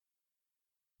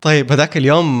طيب هذاك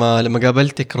اليوم لما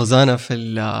قابلتك روزانا في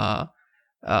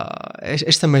ايش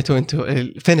سميتوه انتوا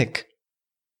الفينك،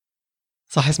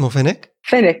 صح اسمه فينك؟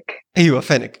 فينك، ايوه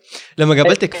فينك. لما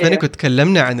قابلتك فينك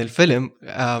وتكلمنا عن الفيلم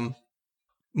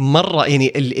مرة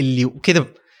يعني اللي كذا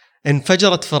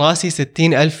انفجرت في راسي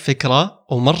 60,000 فكرة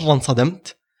ومرة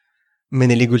انصدمت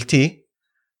من اللي قلتيه.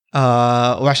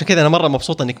 وعشان كذا أنا مرة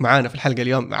مبسوط أنك معانا في الحلقة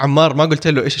اليوم. عمار ما قلت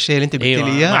له إيش الشيء اللي أنت قلت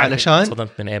لي إياه علشان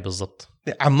صدمت من إيه بالضبط.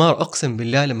 عمار أقسم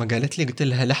بالله لما قالت لي قلت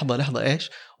لها لحظة إيش،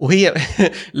 وهي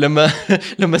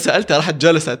لما سألتها راحت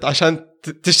جلست عشان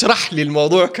تشرح لي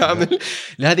الموضوع كامل.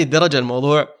 لهذه الدرجة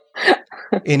الموضوع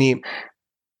يعني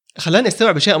خلاني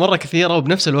استوعب أشياء مرة كثيرة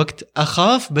وبنفس الوقت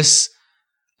أخاف بس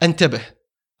انتبه.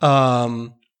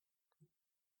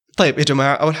 طيب يا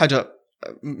جماعة، أول حاجة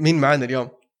مين معانا اليوم؟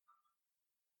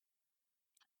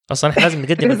 اصلا احنا لازم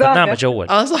نقدم البرنامج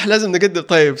اول. صح لازم نقدم.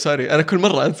 طيب سوري انا كل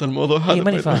مره انسى الموضوع هذا.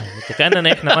 ماني فاهم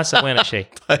كاننا احنا ما سوينا شيء.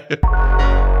 طيب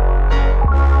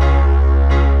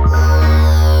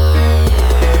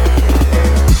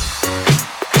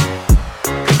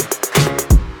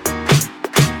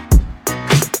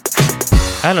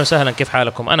اهلا وسهلا، كيف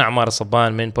حالكم؟ انا عمار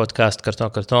الصبان من بودكاست كرتون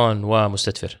كرتون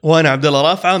ومستدفر، وانا عبد الله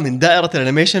رافعه من دائره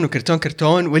الانيميشن وكرتون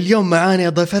كرتون. واليوم معانا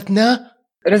ضيفتنا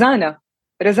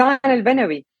روزانا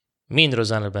البنوي. مين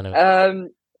روزانا البنوي؟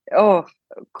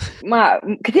 ما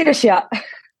كثير اشياء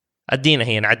ادينا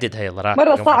هي نعددها يلا راح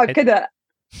مره صعب كده.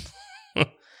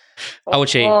 اول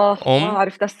شيء ما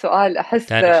عرفت السؤال. احس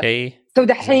ثاني شيء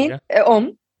دحين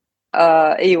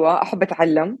ايوه احب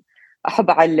اتعلم، احب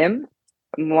اعلم،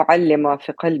 معلمه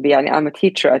في قلبي يعني I'm a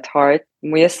teacher at heart،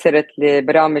 ميسره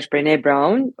لبرامج بريني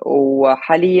براون،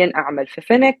 وحاليا اعمل في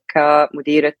فينك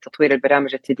كمديره تطوير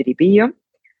البرامج التدريبيه،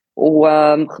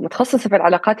 ومتخصصة في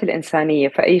العلاقات الإنسانية،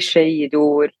 في أي شيء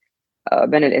يدور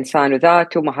بين الإنسان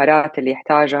وذاته، مهارات اللي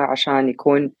يحتاجها عشان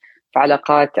يكون في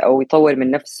علاقات أو يطور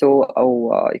من نفسه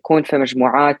أو يكون في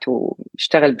مجموعات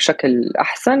ويشتغل بشكل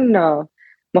أحسن.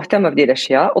 مهتمة بدي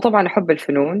الأشياء، وطبعا أحب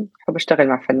الفنون، أحب أشتغل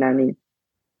مع فنانين.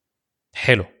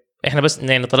 حلو. إحنا بس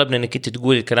يعني طلبنا إنك أنت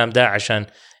تقولي الكلام ده عشان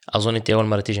أظن أنت أول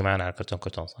مرة تيجي معنا على كرتون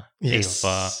كرتون، صح؟ يس.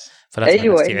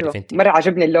 فلازم نستعرف أنت. مرة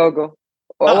عجبني اللوجو،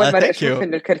 وأول مرة أشوف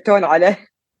إنه الكرتون عليه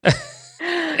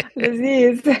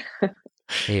لذيذ.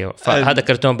 ايوه، فهذا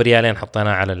كرتون بريالين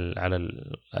حطيناه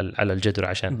على الجدر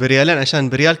عشان بريالين، عشان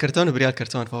بريال كرتون وبريال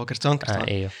كرتون، فهو كرتون.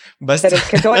 ايوه بس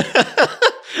الكرتون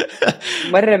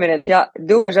مره من الاشياء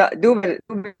دوب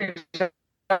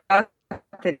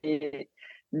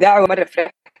دعوه مره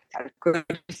فرحت على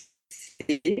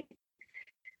الكرسي،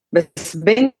 بس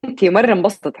بنتي مره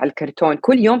انبسطت على الكرتون،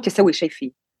 كل يوم تسوي شيء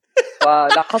فيه،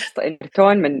 ولاحظت ان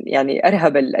الكرتون من يعني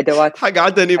ارهب الادوات حق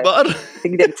عدني بار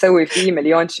تقدر تسوي فيه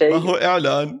مليون شيء. ما هو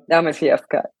اعلان دائما فيه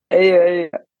افكار. ايوه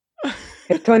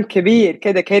كرتون كبير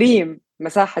كده كريم،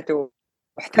 مساحته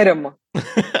محترمه.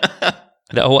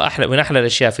 لا هو احلى من احلى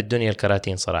الاشياء في الدنيا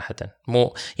الكراتين صراحه.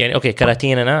 مو يعني اوكي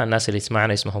كراتيننا الناس اللي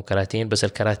يسمعنا اسمهم كراتين، بس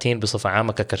الكراتين بصفه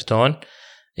عامه ككرتون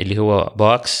اللي هو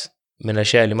بوكس من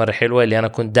الاشياء اللي مره حلوه، اللي انا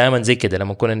كنت دائما زي كده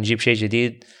لما كنا نجيب شيء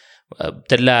جديد،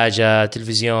 ثلاجه،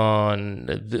 تلفزيون،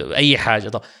 اي حاجه.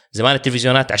 طب زمان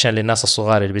التلفزيونات عشان للناس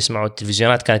الصغار اللي بيسمعوا،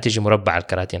 التلفزيونات كانت تيجي مربعه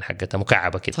الكراتين حقتها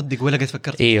مكعبه كده. صدق ولا قد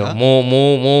فكرت ايوه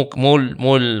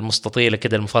مو المستطيله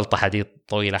كده المفلطحه دي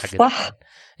الطويله حقتها، صح.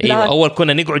 ايوه اول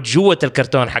كنا نقعد جوه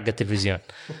الكرتون حق التلفزيون.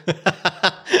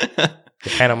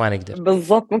 الحين ما نقدر.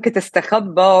 بالضبط، ممكن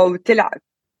تستخبى وتلعب.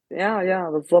 يا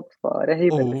بالضبط،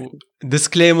 رهيب.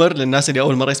 ديسكليمر للناس اللي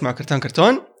أول مرة يسمعوا كرتون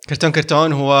كرتون. كرتون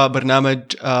كرتون هو برنامج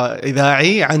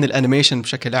إذاعي عن الأنيميشن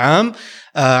بشكل عام،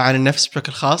 عن النفس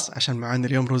بشكل خاص، عشان معانا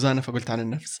اليوم روزانا فقلت عن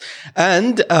النفس.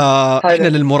 إحنا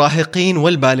للمراهقين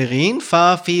والبالغين،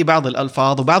 ففي بعض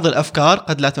الألفاظ وبعض الأفكار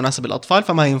قد لا تناسب الأطفال،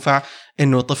 فما ينفع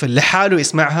إنه الطفل لحاله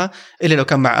يسمعها إلا لو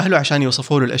كان مع أهله عشان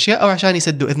يوصفوا له الأشياء أو عشان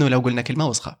يسدوا إذنه لو قلنا كلمة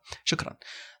وسخة. شكرا.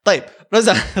 طيب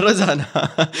رزانا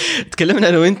تكلمنا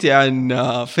أنا وإنتي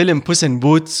عن فيلم بوس إن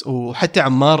بوتس، وحتى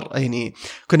عمار يعني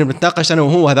كنا بنتناقش أنا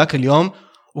وهو هذاك اليوم،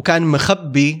 وكان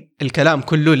مخبي الكلام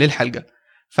كله للحلقة،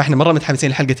 فإحنا مرة متحمسين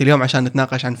لحلقة اليوم عشان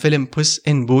نتناقش عن فيلم بوس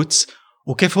إن بوتس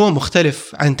وكيف هو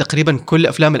مختلف عن تقريبا كل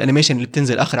أفلام الأنيميشن اللي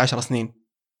بتنزل آخر 10 سنين.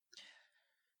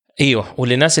 ايوه،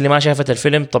 وللناس اللي ما شافت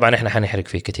الفيلم طبعا احنا حنحرق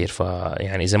فيه كتير،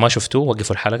 فيعني اذا ما شفتوه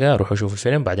وقفوا الحلقه روحوا شوفوا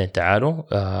الفيلم، بعدين تعالوا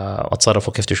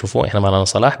اتصرفوا كيف تشوفوه. احنا ما لنا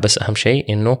صلاح، بس اهم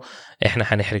شيء انه احنا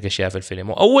حنحرق اشياء في الفيلم.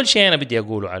 واول شيء انا بدي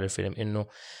اقوله على الفيلم انه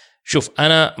شوف،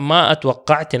 انا ما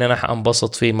اتوقعت ان انا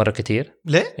حانبسط فيه مره كتير.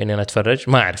 ليه؟ اني انا اتفرج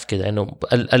ما اعرف كده، انه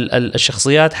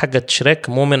الشخصيات حقت شريك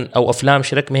مو من، او افلام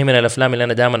شريك مهمه من الافلام اللي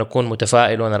انا دائما اكون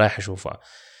متفائل وانا رايح اشوفها.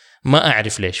 ما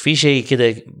اعرف ليش، في شيء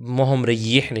كده مهم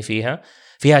ريحني فيها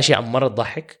اشياء مره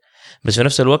تضحك، بس في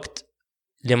نفس الوقت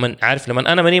لما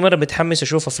انا ماني مره متحمس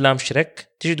اشوف افلام شريك،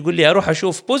 تيجي تقول لي اروح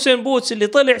اشوف بوس ان بوتس اللي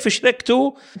طلع في شريك 2،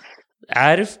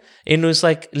 عارف انه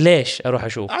يسايك ليش اروح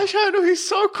اشوف؟ عشانه هي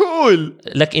سو كول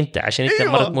لك انت عشان انت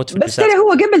أيوة. مره تموت في بس ترى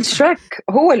هو قبل شريك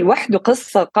هو لوحده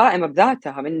قصه قائمه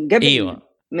بذاتها من قبل.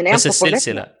 ايوه من ايام بس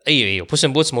السلسله ايوه بوس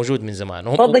ان بوتس موجود من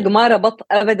زمان. صدق ما ربط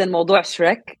ابدا موضوع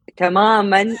شريك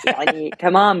تماما يعني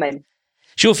تماما.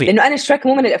 شوفي لانه انا شريك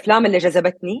مو من الافلام اللي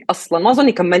جذبتني اصلا، ما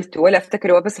اظني كملته ولا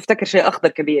افتكره، بس افتكر شيء اخضر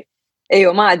كبير.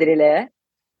 ايوه ما ادري ليه،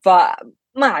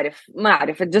 فما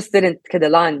اعرف it just didn't كده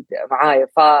لاند معايا.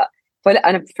 فلا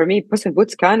انا for me Puss in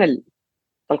Boots كان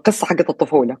القصه حقت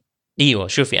الطفوله. ايوه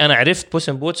شوفي انا عرفت بوس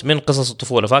ان بوتس من قصص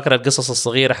الطفوله، فاكره القصص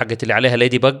الصغيره حقت اللي عليها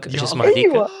ليدي بج ايش اسمها هذيك؟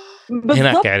 ايوه هناك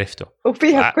بالضبط، عرفته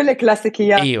وفيها كل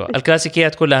الكلاسيكيات. ايوه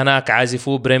الكلاسيكيات كلها هناك،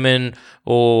 عازفو بريمن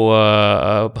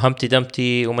وهمتي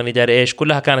دمتي وماني داري ايش،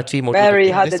 كلها كانت فيه موجوده.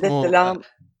 ماري هذا السلام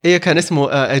هي كان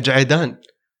اسمه جعيدان،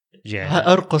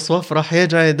 ارقص وافرح يا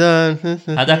جعيدان.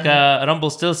 هذاك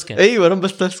رامبل ستيلسكن. ايوه رامبل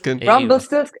ستيلسكن رامبل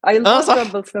ستيلسكن اي لاف صح.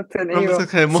 رامبل ستيلسكن.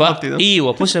 ايوه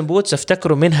ايوه بوس ان بوتس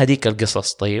افتكروا من هذيك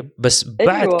القصص. طيب بس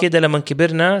بعد أيوة. كده لما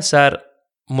كبرنا صار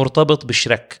مرتبط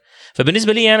بالشرك.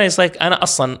 فبالنسبه لي انا يصير انا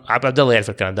اصلا عبد الله يعرف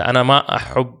الكلام ده، انا ما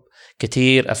احب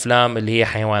كثير افلام اللي هي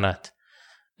حيوانات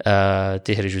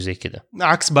تهرج وزي كده،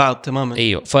 عكس بعض تماما.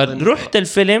 ايوه فرحت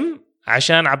الفيلم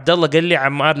عشان عبد الله قال لي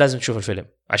عمار لازم تشوف الفيلم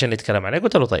عشان نتكلم عليه،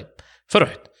 قلت له طيب.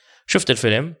 فرحت شفت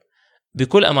الفيلم،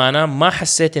 بكل امانه ما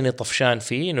حسيت اني طفشان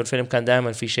فيه، انه الفيلم كان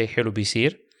دائما في شيء حلو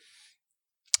بيصير،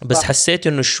 بس صح. حسيت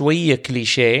انه شويه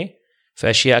كليشيه في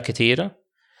اشياء كثيره.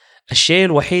 الشيء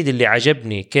الوحيد اللي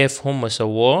عجبني كيف هم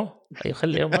سووه، ايوه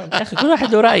خلي يا اخي كل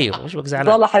واحد له رايه، مش بك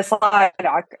زعلان والله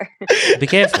حيصارعك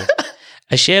بكيفه.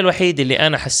 الشيء الوحيد اللي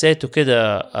انا حسيته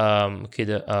كده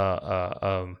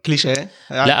كليشيه؟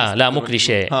 لا مو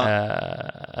كليشيه،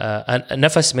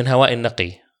 نفس من هواء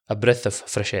النقي، a breath of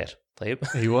fresh air. طيب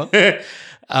ايوه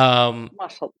ما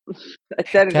شاء الله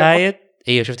حكايه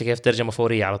ايوه شفتي كيف ترجمه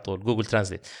فوريه على طول جوجل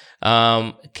ترانزليت.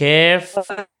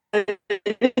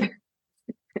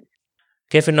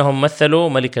 كيف انهم مثلوا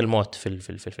ملك الموت في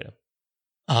الفيلم.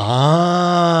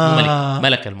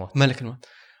 ملك الموت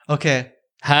اوكي.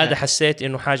 هذا حسيت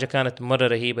انه حاجه كانت مره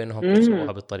رهيبه انهم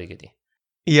يسووها بالطريقه دي.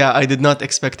 I did not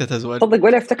expect it as well. صدق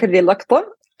ولا افتكر دي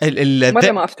اللقطه،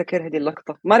 مرة ما افتكر هذه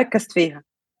اللقطه، ما ركزت فيها.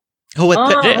 هو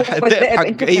الذئب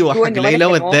حق ايوه حق ليلى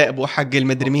والذئب وحق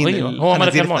المدرمين. أيوة. هو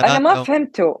ملك الموت. انا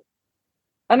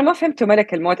ما فهمته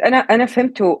ملك الموت. انا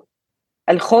فهمته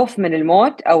الخوف من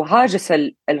الموت او هاجس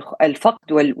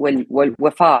الفقد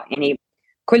والوفاة. يعني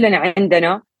كلنا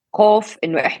عندنا خوف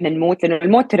انه احنا نموت، لانه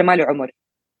الموت ترى ما له عمر.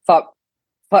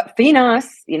 ففي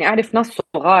ناس يعني اعرف ناس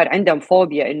صغار عندهم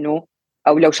فوبيا انه،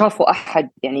 او لو شافوا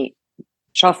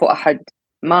احد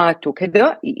مات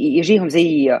وكذا يجيهم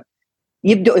زي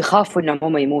يبدأوا يخافوا انهم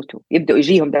هم يموتوا، يبدأوا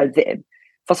يجيهم ذا الذئب.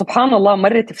 فسبحان الله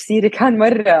مرة تفسيري كان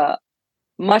مرة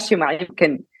ماشي مع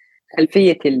يمكن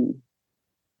خلفية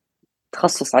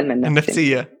تخصص علم النفس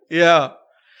النفسية.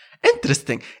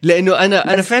 انترستينج، لانه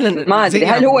انا فعلا ما ادري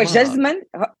هل هو جزما.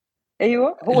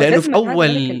 ايوه هو لانه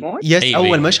في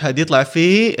اول مشهد يطلع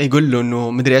فيه يقول له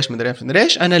انه مدري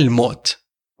ايش انا الموت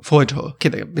في وجهه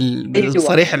كذا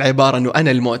بالصريح العباره انه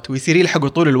انا الموت، ويصير يلحقه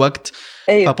طول الوقت.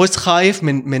 فبوس خايف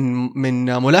من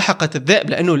ملاحقه الذئب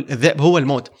لانه الذئب هو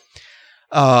الموت.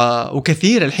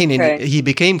 وكثير الحين يعني he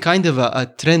became kind of a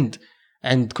trend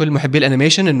عند كل محبي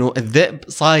الانيميشن انه الذئب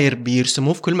صاير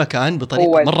بيرسموه في كل مكان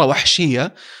بطريقه مره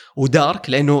وحشيه ودارك،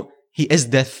 لانه he is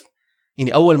death.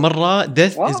 يعني اول مره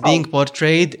death is being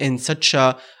portrayed in such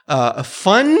a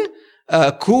fun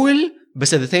cool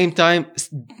بس at the same time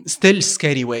still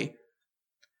scary way.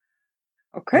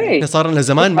 اوكي صار لنا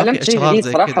زمان ما في اشرار زي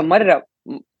كذا صراحه مره.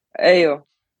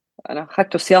 ايوه انا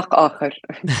اخذته سياق اخر.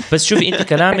 بس شوفي انت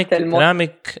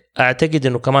كلامك اعتقد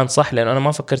انه كمان صح، لانه انا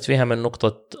ما فكرت فيها من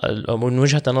نقطه من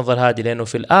وجهه النظر هذه، لانه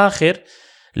في الاخر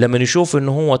لما نشوف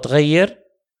انه هو تغير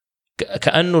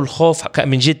كانه الخوف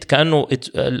من جد كانه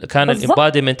كان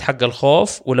الامبادمنت حق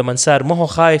الخوف، ولما صار ما هو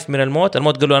خايف من الموت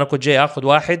قال له انا كنت جاي اخذ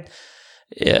واحد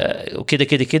وكده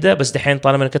كده كده، بس دحين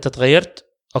طالما انك انت تغيرت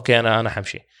اوكي انا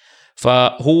حمشي.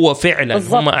 فهو فعلا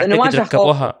هم اعتقد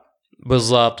ركبوها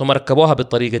بالضبط، هم ركبوها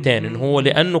بالطريقتين، انه هو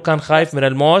لانه كان خايف من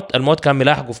الموت كان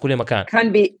ملاحقه في كل مكان،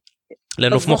 كان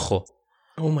لانه في مخه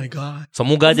او ماي جاد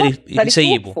فمو قادر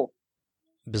يسيبه.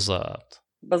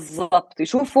 بالضبط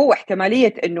يشوفوا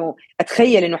احتماليه انه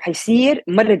اتخيل انه حيصير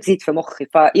مره تزيد في مخي،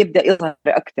 فيبدا يظهر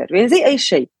اكثر. يعني زي اي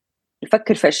شيء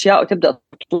نفكر في اشياء وتبدا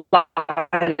تطلع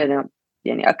لنا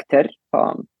يعني اكثر.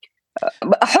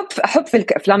 احب في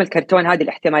افلام الكرتون هذه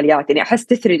الاحتماليات، يعني احس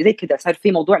تثري زي كذا صار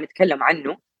في موضوع نتكلم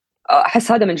عنه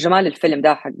أحس هذا من جمال الفيلم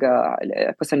ده حق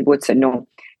بوس إن بوتس، إنه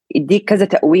يديك كذا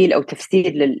تأويل أو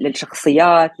تفسير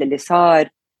للشخصيات للي صار.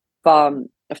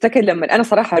 فافتكر لما أنا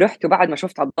صراحة رحت وبعد ما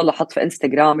شفت عبد الله حط في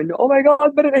انستغرام إنه أوه ماي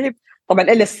جاد مرة رهيب، طبعا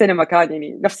إلا السينما كان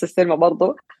يعني نفس السينما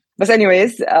برضو، بس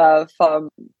anyways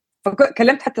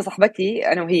فكلمت حتى صاحبتي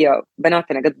أنا وهي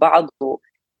بناتنا قد بعض،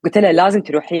 وقلت لها لازم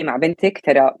تروحي مع بنتك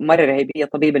ترى مرة رهيبية،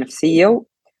 طبيبة نفسية،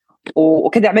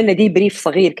 وكذا عملنا دي بريف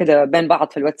صغير كذا بين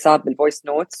بعض في الواتساب بالفويس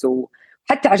نوتس،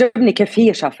 وحتى عجبني كيف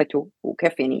هي شافته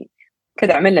وكيف يعني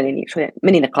كذا عملنا يعني شوية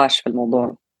مني نقاش في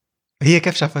الموضوع. هي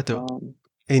كيف شافته؟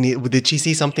 يعني did she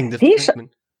see something هي different؟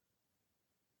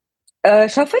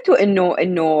 شافته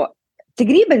إنه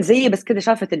تقريبا زي بس كذا،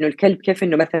 شافت إنه الكلب كيف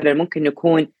إنه مثلا ممكن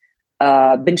نكون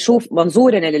بنشوف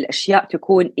منظورنا للأشياء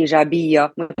تكون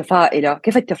إيجابية متفائلة،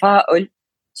 كيف التفاؤل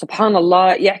سبحان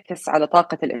الله يعكس على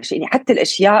طاقة الأشياء، يعني حتى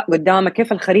الأشياء قدامه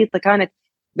كيف الخريطة كانت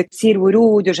بتصير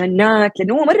ورود وجنات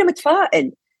لأنه هو مرة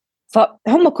متفائل.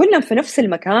 فهم كلهم في نفس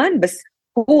المكان، بس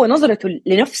هو نظرته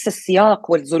لنفس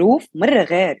السياق والظروف مرة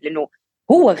غير، لأنه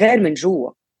هو غير من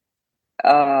جوا.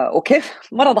 وكيف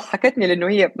مرة ضحكتني لأنه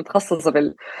هي متخصصة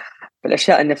في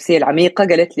الأشياء النفسية العميقة،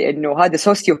 قالت لي إنه هذا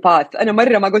سوسيوباث. أنا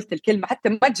مرة ما قلت الكلمة حتى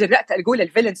ما تجرأت أقول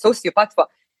الفيلن سوسيوباث،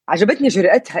 فعجبتني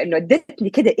جرأتها إنه أدتني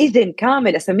كده إذن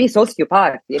كامل أسميه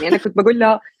سوسيوباث. يعني أنا كنت بقول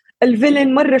لها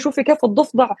الفيلن مرة شوفي كيف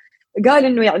الضفدع قال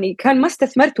إنه يعني كان ما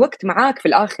استثمرت وقت معاك في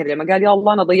الآخر لما قال يا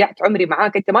الله أنا ضيعت عمري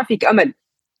معاك أنت ما فيك أمل.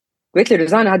 قلت لي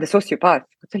روزانا هذا سوسيوباث،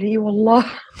 قلت لي والله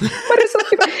مرة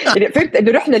سوسيوباث. يعني فهمت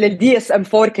إنه رحنا للدي اس ام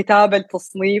 4 كتاب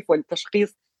التصنيف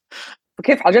والتشخيص،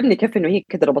 وكيف عجبني كيف إنه هي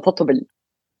كده ربطته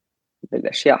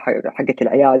بالاشياء حقت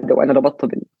العياده وانا ربطت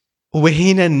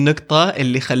وهنا النقطه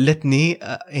اللي خلتني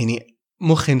يعني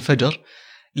مخي انفجر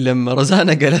لما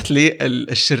روزانا قالت لي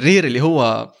الشرير اللي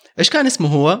هو ايش كان اسمه،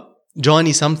 هو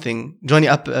جوني سامثينج،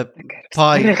 جوني اب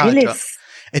باي حاجه،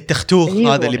 التختوخ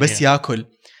أيوة. هذا اللي بس ياكل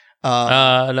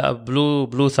لا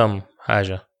بلو ثم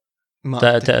حاجه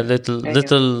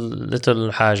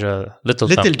ليتل حاجه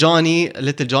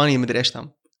ليتل جوني مدري ايش ثم.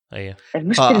 ايوه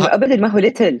المشكله ابدا ما هو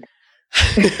ليتل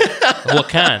هو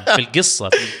كان في القصه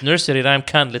في النيرسري رايم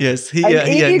كان يس هي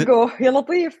يا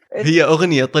لطيف. هي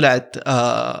اغنيه طلعت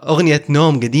اغنيه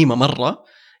نوم قديمه مره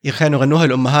كانوا يغنوها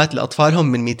الامهات لاطفالهم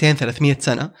من 200-300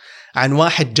 سنه عن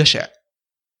واحد جشع،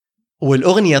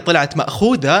 والاغنيه طلعت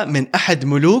ماخوذه من احد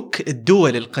ملوك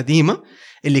الدول القديمه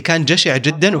اللي كان جشع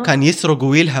جدا وكان يسرق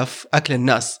ويلهف اكل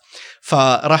الناس،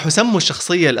 فراحوا سموا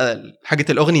الشخصيه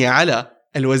حقت الاغنيه على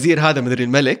الوزير هذا مدري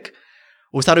الملك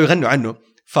وصاروا يغنوا عنه.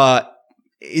 ف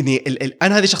يعني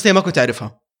انا هذه الشخصيه ما كنت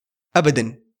اعرفها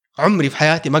ابدا، عمري في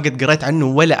حياتي ما قد قرأت عنه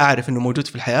ولا اعرف انه موجود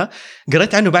في الحياه،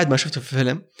 قرأت عنه بعد ما شفته في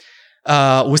الفيلم.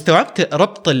 واستوعبت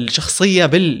ربط الشخصيه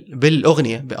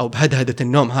بالاغنيه او بهدهده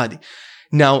النوم هذه.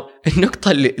 ناو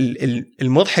النقطه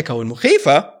المضحكه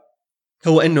والمخيفه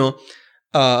هو انه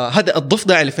هذا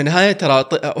الضفدع اللي في النهايه ترى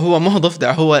هو ما هو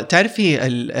ضفدع، هو تعرفي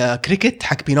الكريكت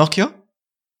حق بينوكيو؟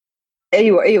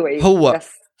 ايوه هو بس.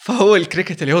 فهو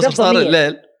الكريكت اللي هو صار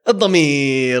الليل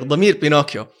ضمير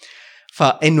بينوكيو،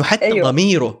 فانه حتى أيوة.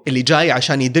 ضميره اللي جاي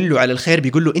عشان يدله على الخير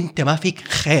بيقول له انت ما فيك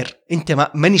خير، انت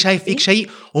ماني شايف فيك شيء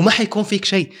وما حيكون فيك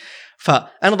شيء.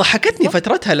 فانا ضحكتني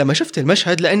فترتها لما شفت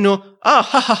المشهد لانه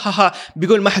ها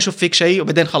بيقول ما حشوف فيك شيء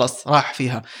وبعدين خلاص راح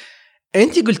فيها.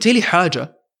 انت قلتي لي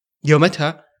حاجه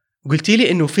يومتها، قلتي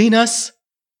لي انه في ناس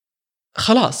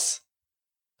خلاص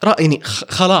يعني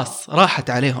خلاص راحت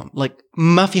عليهم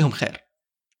ما فيهم خير.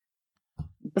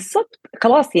 بالضبط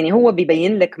خلاص، يعني هو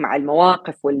بيبين لك مع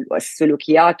المواقف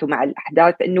والسلوكيات ومع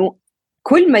الأحداث إنه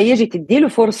كل ما يجي تديله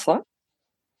فرصة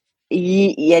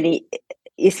يعني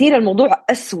يصير الموضوع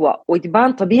أسوأ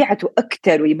ويبان طبيعته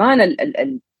أكتر، ويبان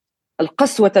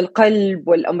القسوة القلب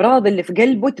والأمراض اللي في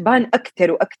قلبه تبان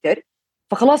أكتر وأكتر.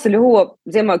 فخلاص اللي هو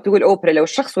زي ما تقول أوبرا، لو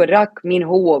الشخص وراك مين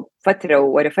هو فترة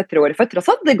ورا فترة ورا فترة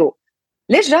صدقه،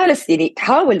 ليش جالس يعني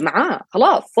تحاول معاه؟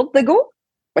 خلاص صدقه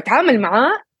وتعامل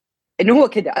معاه إنه هو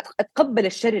كده، أتقبل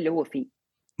الشر اللي هو فيه.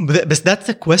 بس that's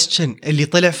the question اللي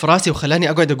طلع في راسي وخلاني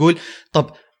أقعد أقول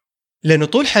طب، لأنه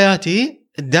طول حياتي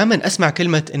دائما أسمع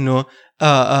كلمة إنه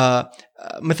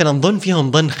مثلا ظن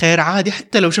فيهم ظن خير عادي،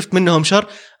 حتى لو شفت منهم شر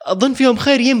ظن فيهم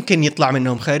خير، يمكن يطلع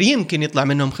منهم خير يمكن يطلع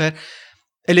منهم خير.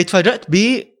 اللي تفاجأت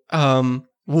به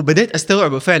وبدأت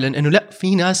أستوعبه فعلا إنه لا،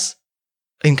 في ناس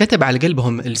انكتب على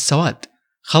قلبهم السواد،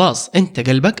 خلاص أنت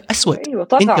قلبك أسود. أيوة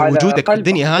أنت وجودك في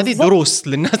الدنيا هذه بالزبط. دروس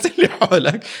للناس اللي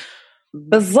حولك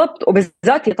بالضبط.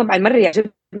 وبالذات طبعا مرة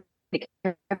يعجبني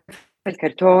في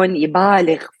الكرتون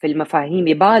يبالغ في المفاهيم،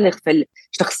 يبالغ في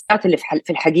الشخصيات اللي في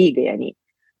الحقيقة يعني.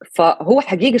 فهو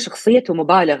حقيقة شخصيته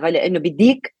مبالغة لأنه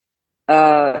بيديك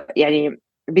يعني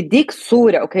بديك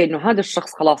صورة أوكي إنه هذا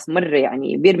الشخص خلاص مرة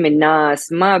يعني بيرمي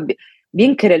الناس، ما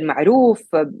بينكر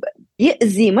المعروف،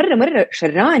 بيأذي، مرة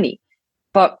شراني.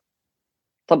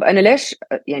 طب أنا ليش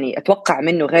يعني أتوقع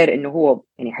منه غير إنه هو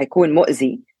يعني حيكون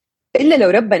مؤذي؟ إلا لو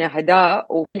ربنا هداه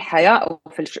وفي الحياة أو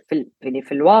يعني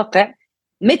في الواقع،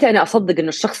 متى أنا أصدق إنه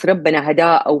الشخص ربنا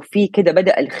هداه أو في كده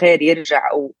بدأ الخير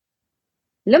يرجع؟ أو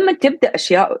لما تبدأ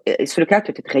أشياء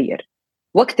سلوكاته تتغير،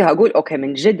 وقتها أقول أوكي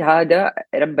من جد هذا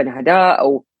ربنا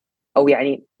هداه، أو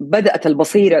يعني بدأت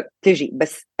البصيرة تجي.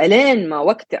 بس ألين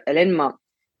ما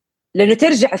لأنه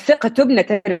ترجع الثقة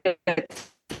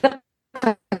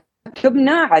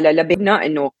تبنى على لبنى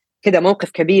إنه كده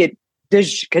موقف كبير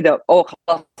دج كده، أو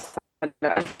خلاص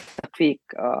أنا أثق فيك،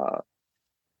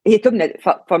 هي تبنى.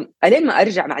 فألين ما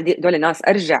أرجع مع دول الناس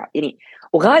أرجع يعني.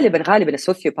 وغالبا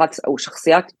السوسيوباتس أو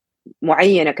شخصيات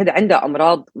معينة كده عندها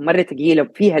أمراض مرة ثقيلة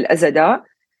فيها الأذى ده،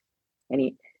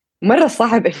 يعني مرة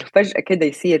صعب إنه فجأة كده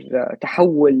يصير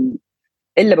تحول،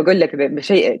 إلا بقول لك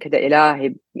بشيء كده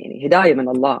إلهي، يعني هداية من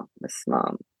الله. بس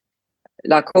ما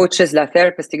لا كوتشز لا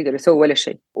ثيرابيست يقدروا يسووا ولا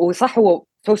شيء. وصح هو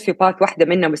سوسيوباث واحدة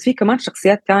منهم، بس في كمان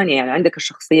شخصيات تانية. يعني عندك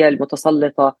الشخصية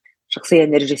المتسلطة، الشخصية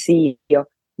النرجسية،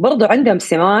 برضو عندهم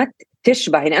سمات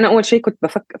تشبه. يعني أنا أول شيء كنت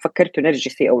فكرته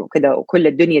نرجسي أو كده وكل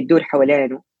الدنيا تدور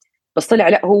حوالينه، بس طلع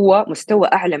لا، هو مستوى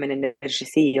أعلى من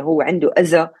النرجسية. هو عنده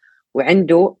أذى،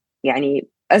 وعنده يعني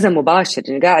أذى مباشر،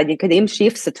 يعني قاعد كده يمشي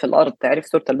يفسد في الأرض. تعرف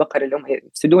سورة البقرة اللي هم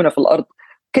يفسدون في الأرض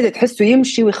كده، تحسه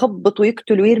يمشي ويخبط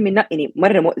ويقتل ويرمي، يعني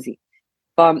مرة مؤذي.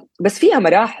 بس فيها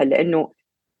مراحل، لأنه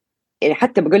يعني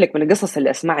حتى بقول لك من القصص اللي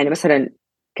أسمعها، يعني مثلا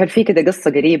كان في كده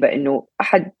قصة قريبة إنه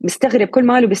أحد مستغرب كل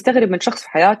ماله، بيستغرب من شخص في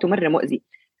حياته مرة مؤذي.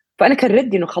 فأنا كان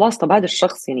ردي إنه خلاص، طب هذا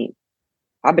الشخص يعني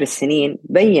عبر السنين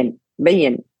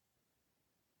بين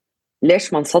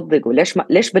ليش ما نصدق؟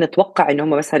 ليش بنتوقع إن هم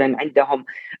مثلا عندهم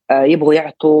يبغوا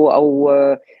يعطوا أو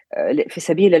في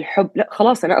سبيل الحب؟ لا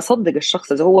خلاص أنا أصدق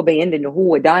الشخص إذا هو بين لي إنه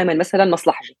هو دائما مثلا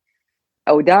مصلحجي،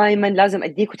 أو دائما لازم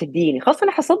أديك وتديني، خلاص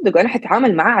أنا حصدقه. أنا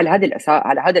حتعامل معاه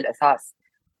على هذا الأساس.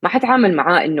 ما حتعامل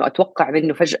معاه إنه أتوقع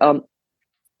منه فجأة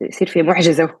يصير في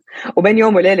معجزة وبين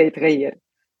يوم وليلة يتغير.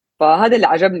 فهذا اللي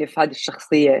عجبني في هذه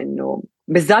الشخصية، إنه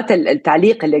بالذات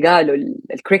التعليق اللي قاله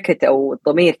الكريكت أو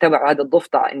الضمير تبع هذا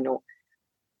الضفدع، إنه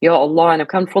يا الله أنا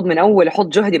كان المفروض من أول أحط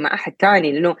جهدي مع أحد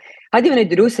تاني. لأنه هذه من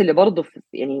الدروس اللي برضو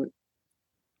يعني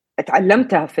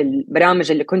اتعلمتها في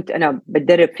البرامج اللي كنت أنا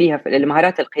بتدرب فيها في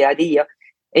المهارات القيادية،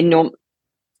 إنه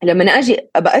لما أنا أجي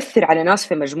أبأثر على ناس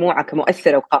في مجموعة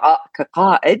كمؤثر أو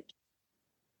كقائد،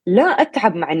 لا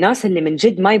أتعب مع الناس اللي من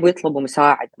جد ما يبغوا يطلبوا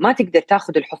مساعدة. ما تقدر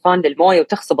تاخذ الحصان للموية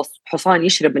وتخصب الحصان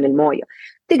يشرب من الموية.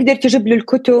 تقدر تجيب له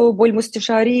الكتب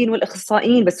والمستشارين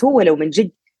والأخصائيين، بس هو لو من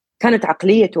جد كانت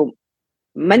عقليته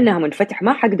منها منفتح،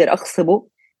 ما حقدر أخصبه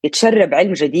يتشرب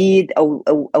علم جديد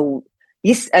أو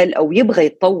يسأل أو يبغى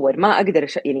يتطور. ما أقدر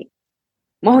يعني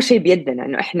ما هو شيء بيدنا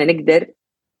إنه إحنا نقدر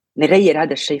نغير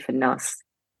هذا الشيء في الناس.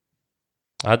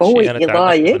 هذا فهو الشيء أنا تعلمته من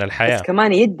يضايق الحياة. بس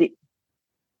كمان يدي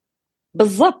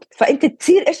بالضبط. فأنت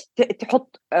تصير إيش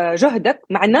تحط جهدك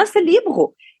مع الناس اللي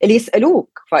يبغوا، اللي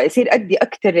يسألوك، فيصير أدي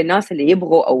أكتر للناس اللي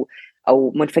يبغوا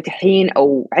أو منفتحين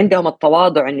أو عندهم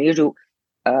التواضع إنه يجوا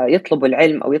يطلبوا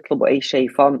العلم أو يطلبوا أي شيء.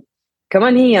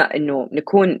 فكمان هي إنه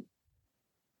نكون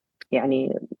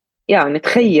يعني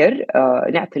نتخير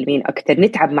نعطي لمين أكتر،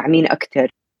 نتعب مع مين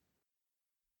أكتر،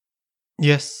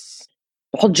 يس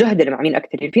نحط جهدنا مع مين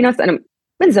أكتر. يعني في ناس أنا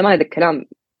من زمان هذا الكلام،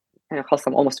 أنا خلاص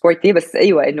I'm almost 40، بس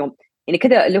أيوة إنه يعني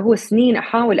كده اللي هو سنين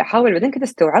أحاول بعدين كده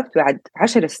استوعبت بعد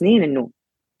 10 سنين إنه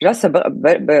جالسة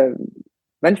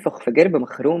بنفخ في قربة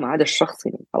مخرومة. هذا الشخص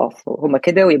يعني خلاص هم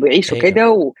كده ويبغوا يعيشوا أيوة.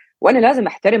 كده وأنا لازم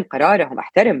أحترم قرارهم،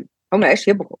 أحترم هم إيش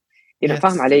يبغوا، يعني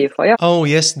فاهم علي؟ فيا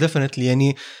يس ديفينتلي.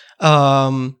 يعني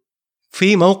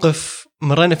في موقف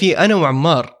مرينا فيه أنا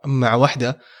وعمار مع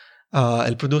واحدة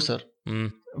البرودوسر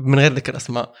من غير ذكر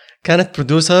اسماء، كانت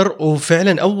برودوسر،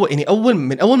 وفعلا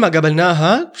من اول ما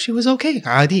قابلناها شي واز اوكي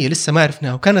عاديه، لسه ما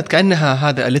عرفناها، وكانت كانها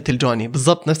هذا ليتل جوني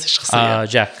بالضبط نفس الشخصيه.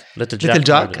 جاك ليتل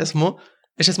جاك اسمه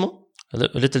ايش اسمه؟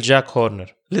 ليتل جاك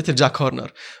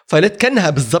هورنر. كانها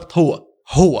بالضبط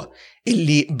هو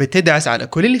اللي بتدعس على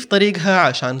كل اللي في طريقها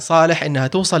عشان صالح انها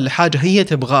توصل لحاجه هي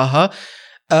تبغاها،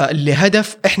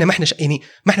 لهدف احنا ما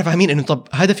احنا فاهمين انه طب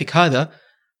هدفك هذا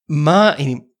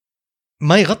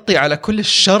ما يغطي على كل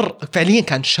الشر. فعليا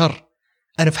كان شر.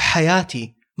 أنا في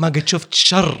حياتي ما قد شفت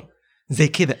شر زي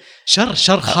كذا،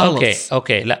 شر خالص.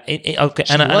 أوكي لا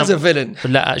أوكي أنا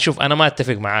لا شوف أنا ما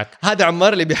أتفق معاك. هذا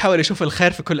عمار اللي بيحاول يشوف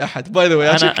الخير في كل أحد. باي ذا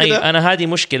واي أنا هذه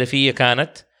مشكلة فيا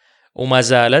كانت وما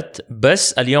زالت،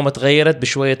 بس اليوم تغيرت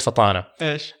بشوية فطانة.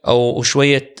 إيش أو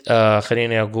شوية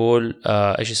خليني أقول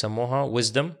إيش يسموها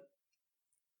wisdom.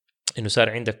 انه صار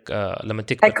عندك لما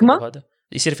تكبر حكمة؟ هذا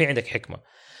يصير في عندك حكمة.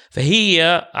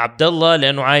 فهي عبد الله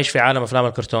لانه عايش في عالم افلام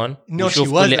الكرتون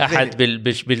يشوف كل احد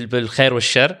بالخير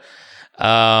والشر.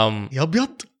 يا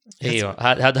ابيض. ايوه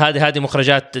هذه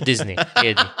مخرجات ديزني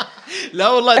هي دي. لا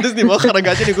والله ديزني مؤخرا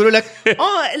قاعدين يقولوا لك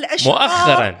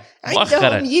الاشرار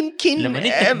مؤخرا يمكن لما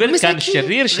نتقبل كان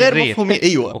الشرير شرير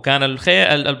ايوه وكان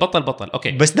الخير البطل بطل.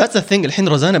 اوكي بس ذاتس ذا ثينج. الحين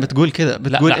روزانا بتقول كذا،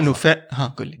 بتقول انه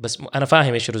قول لي. بس انا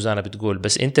فاهم ايش روزانا بتقول،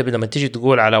 بس انت لما تيجي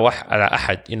تقول على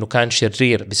احد انه كان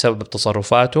شرير بسبب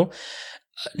تصرفاته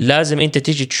لازم انت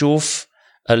تيجي تشوف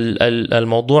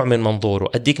الموضوع من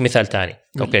منظوره. اديك مثال تاني.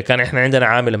 اوكي كان احنا عندنا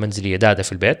عامله منزليه داده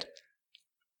في البيت،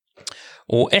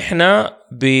 واحنا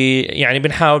يعني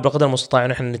بنحاول بقدر المستطاع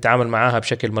انه احنا نتعامل معاها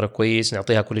بشكل مره كويس،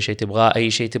 نعطيها كل شيء تبغاه،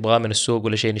 اي شيء تبغاه من السوق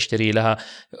ولا شيء نشتري لها،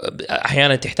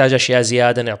 احيانا تحتاج اشياء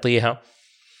زياده نعطيها،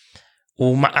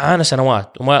 ومعانا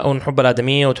سنوات ونحب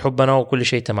الادميه وتحبنا وكل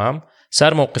شيء تمام.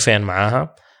 صار موقفين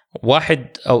معاها،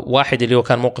 واحد اللي هو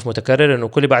كان موقف متكرر، انه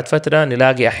كل بعد فتره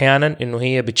نلاقي احيانا انه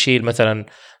هي بتشيل مثلا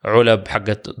علب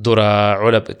حقت ذره،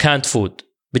 علب كانت فود،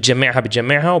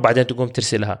 بتجمعها وبعدين تقوم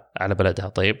ترسلها على بلدها.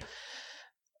 طيب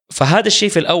فهذا الشيء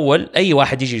في الأول أي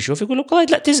واحد يجي يشوف يقول له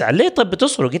لا تزعل ليه، طب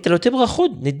بتسرق أنت، لو تبغى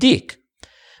خد نديك.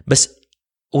 بس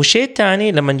والشيء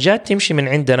الثاني لما جات تمشي من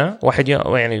عندنا واحد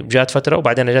يعني جات فترة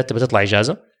وبعدين جات بتطلع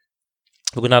إجازة،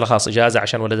 فقلنا لها خلاص إجازة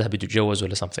عشان ولدها بده يتجوز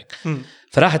ولا something.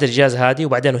 فراحت الإجازة هذه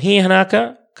وبعدين وهي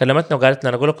هناك كلمتنا وقالت لنا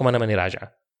أنا أقول لكم أنا ماني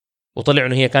راجعة، وطلع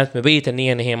إنه هي كانت مبيتة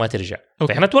النية إن هي ما ترجع.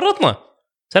 فإحنا تورطنا،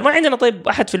 صار ما عندنا طيب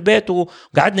أحد في البيت،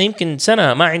 وقعدنا يمكن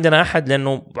سنة ما عندنا أحد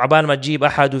لأنه عبال ما تجيب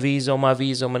أحد وفيزا وما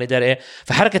فيزا وما ندري إيه،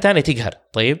 فحركة تانية تقهر.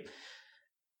 طيب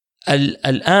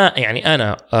الآن يعني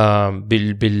أنا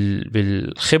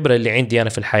بالخبرة اللي عندي أنا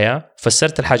في الحياة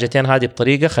فسرت الحاجتين هذه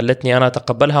بطريقة خلتني أنا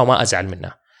أتقبلها وما أزعل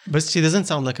منها. بس she doesn't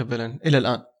sound like a villain إلى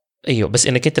الآن. ايوه بس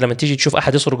انك انت لما تيجي تشوف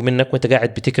احد يسرق منك وانت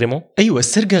قاعد بتكرمه، ايوه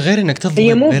السرقه غير انك تظلم،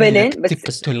 هي مو فيلن بس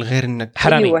تقتل، غير انك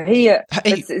حرامي. ايوه هي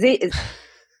بس زي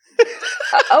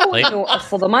او طيب. انه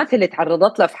الصدمات اللي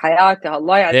تعرضت لها في حياتها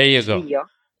الله يعلم هي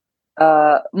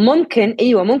ممكن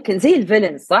ايوه ممكن زي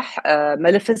الفيلن صح.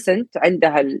 ماليفيسنت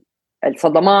عندها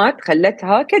الصدمات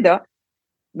خلتها كده،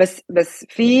 بس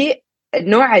في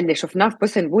النوع اللي شفناه في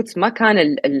بوس إن بوتس ما كان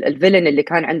الفيلن اللي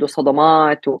كان عنده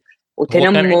صدمات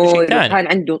وتنمر،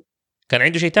 كان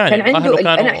عنده شيء ثاني،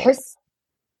 انا احس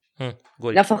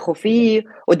نفخوا فيه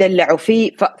ودلعوا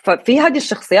فيه. ففي هذه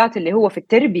الشخصيات اللي هو في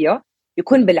التربية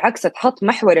يكون بالعكس تحط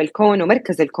محور الكون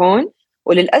ومركز الكون،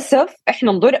 وللأسف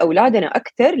احنا نضر أولادنا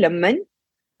أكثر لما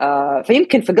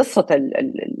فيمكن في قصة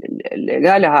اللي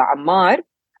قالها عمار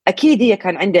أكيد هي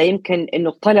كان عندها يمكن إنه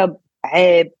الطلب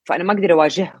عيب، فأنا ما أقدر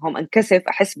أواجههم، أنكسف،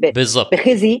 أحس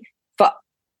بخزي.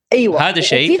 ايوه هذا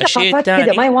شيء. الشيء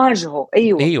الثاني ما يواجهه.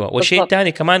 ايوه والشيء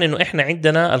الثاني كمان انه احنا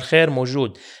عندنا الخير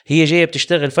موجود، هي جايه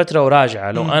بتشتغل فتره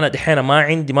وراجعه، لو انا دحين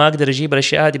ما اقدر اجيب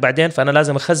الاشياء هذه بعدين، فانا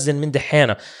لازم اخزن من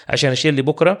دحين عشان اشيل اللي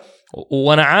بكره،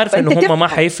 وانا عارف انه هم ما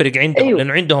حيفرق عندهم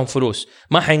لانه عندهم فلوس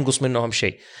ما حينقص منهم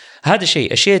شيء. هذا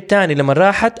شيء. الشيء الثاني لما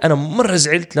راحت انا مره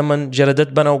زعلت لما جلدت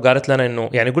بنا وقالت لنا انه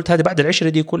يعني قلت هذه بعد العشره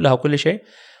دي كلها وكل شيء،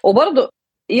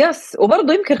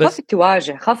 وبرضه يمكن خافت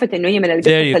تواجه، خافت انه هي من القصص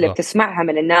اللي بتسمعها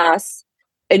من الناس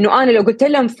انه انا لو قلت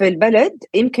لهم في البلد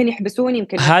يمكن يحبسوني،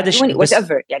 يمكن يحبسوني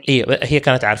whatever يعني. هي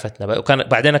كانت عارفتنا، وكان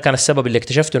بعدين كان السبب اللي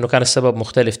اكتشفته انه كان السبب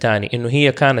مختلف تاني، انه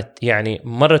هي كانت يعني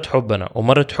مرة تحبنا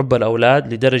ومرة تحب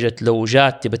الاولاد لدرجة لو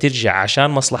جات تبى ترجع عشان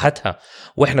مصلحتها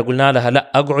واحنا قلنا لها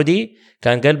لا اقعدي،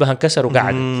 كان قلبها انكسر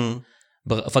وقعدت.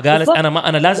 فقالت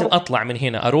انا لازم اطلع من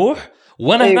هنا اروح،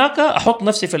 وانا هناك احط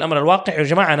نفسي في الامر الواقع، يا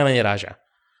جماعة انا ماني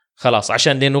راجعة خلاص،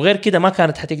 عشان لانه غير كده ما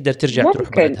كانت حتقدر ترجع تروح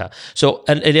بلدها.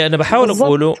 اللي انا بحاول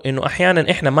اقوله انه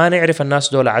احيانا احنا ما نعرف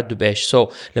الناس دول عدوا بايش.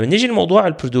 لما نيجي الموضوع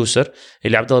البرودوسر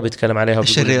اللي عبد الله بيتكلم عليها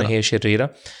وبيقول انه هي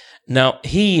شريره،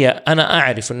 هي انا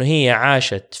اعرف انه هي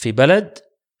عاشت في بلد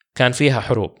كان فيها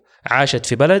حروب، عاشت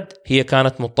في بلد هي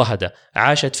كانت مضطهده،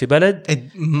 عاشت في بلد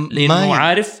لانه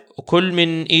عارف كل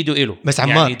من ايده إله، بس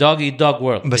عمار يعني دوغ دوغ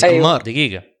وورلد. بس عمار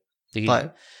دقيقه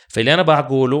طيب. فاللي أنا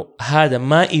بقوله هذا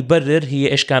ما يبرر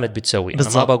هي إيش كانت بتسوي. أنا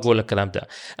ما بقول الكلام ده،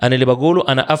 أنا اللي بقوله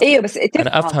أنا أفهم. بس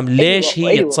أنا أفهم ليش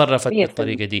هي تصرفت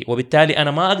بالطريقة دي، وبالتالي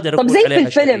أنا ما أقدر أقول زي عليها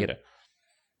شريرة.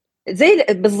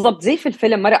 بالضبط زي في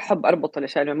الفيلم، مرة أحب أربط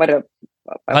الأشياء مرة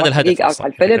هذا الهدف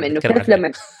على الفيلم إنه كيف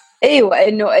لما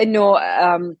إنه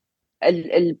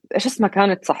إيش اسمها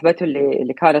كانت صاحبته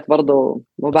اللي كانت برضو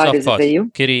مبارزة زيه،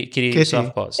 كيري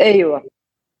صافباز.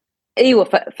 ايوه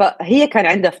فهي كان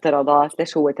عندها افتراضات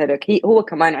ليش هو ترك، هو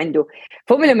كمان عنده.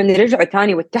 فهم لما رجعوا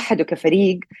تاني واتحدوا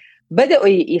كفريق بدأوا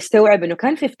يستوعب إنه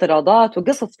كان في افتراضات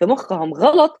وقصص في مخهم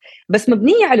غلط بس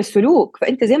مبنية على السلوك.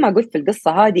 فأنت زي ما قلت في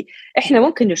القصة هذه إحنا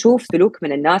ممكن نشوف سلوك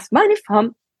من الناس ما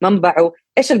نفهم منبعه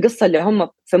إيش القصة اللي هم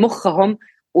في مخهم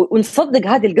ونصدق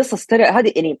هذه القصص. ترى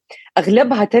هذه يعني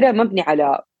أغلبها ترى مبني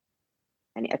على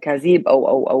يعني أكاذيب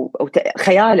أو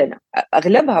خيالنا.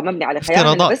 أغلبها مبني على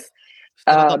خيالنا بس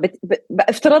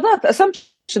افتراضات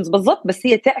assumptions بالضبط، بس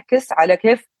هي تعكس على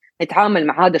كيف نتعامل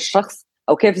مع هذا الشخص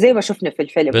أو كيف زي ما شفنا في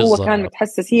الفيلم بالزبط. هو كان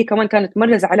متحسس، هي كمان كانت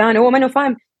مرة زعلانة، هو ما أنه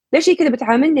فاهم ليش هي كده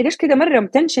بتعاملني، ليش كده مرة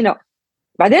متنشنة.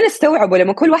 بعدين استوعبوا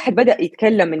لما كل واحد بدأ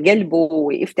يتكلم من قلبه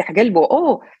ويفتح قلبه،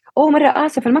 أوه مرة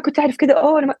آسف أنا ما كنت أعرف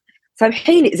كده،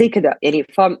 سامحيني زي كده يعني.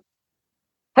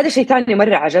 هذا شيء ثاني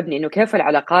مرة عجبني، إنه كيف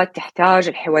العلاقات تحتاج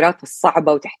الحوارات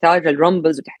الصعبة وتحتاج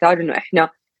الرامبلز وتحتاج إنه إحنا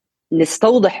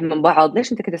نستوضح من بعض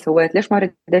ليش أنت كده سويت، ليش ما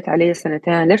رديت علي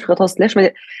سنتين، ليش غطست، ليش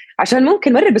ما عشان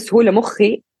ممكن مرة بسهولة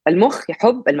المخ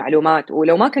يحب المعلومات،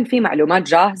 ولو ما كان في معلومات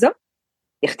جاهزة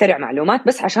يخترع معلومات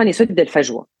بس عشان يسد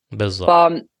الفجوة بالضبط.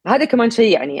 فهذا كمان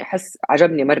شيء يعني أحس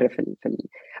عجبني مرة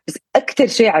بس أكتر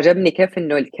شيء عجبني كيف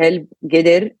إنه الكلب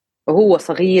قدر وهو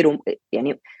صغير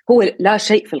يعني هو لا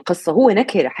شيء في القصة، هو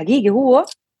نكرة حقيقي هو،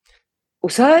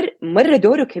 وصار مرة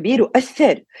دوره كبير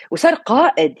وأثر وصار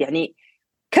قائد يعني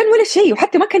كان ولا شيء.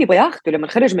 وحتى ما كان يبغى ياخده لما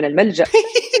خرج من الملجأ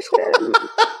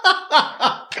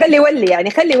خلي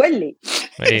ولي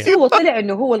بس هو طلع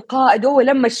إنه هو القائد، هو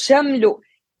لما الشمل.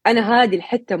 أنا هذه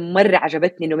الحتة مرة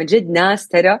عجبتني إنه من جد ناس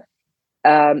ترى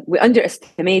we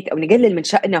underestimate أو نقلل من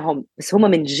شأنهم، بس هم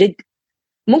من جد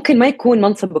ممكن ما يكون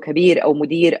منصبه كبير أو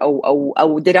مدير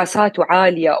أو دراساته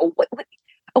عالية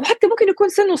أو حتى ممكن يكون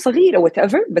سنه صغير أو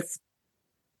whatever، بس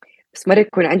مرة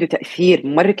يكون عنده تأثير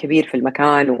مرة كبير في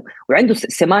المكان وعنده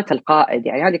سمات القائد.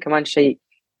 يعني هذه كمان شيء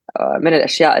من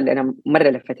الأشياء اللي أنا مرة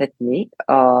لفتتني.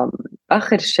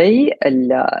 آخر شيء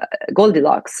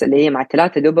الجولديلوكس اللي هي مع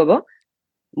 3 دببة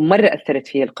مرة أثرت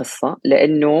فيه القصة،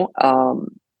 لأنه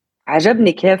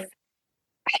عجبني كيف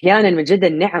أحياناً من جد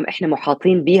النعم إحنا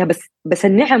محاطين بيها، بس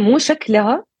النعم مو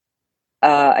شكلها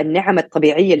النعم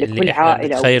الطبيعية اللي كل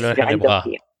عائلة أو أسرة عندها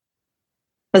فيها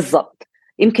بالضبط.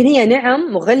 يمكن هي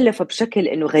نعم مغلفة بشكل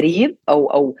إنه غريب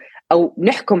أو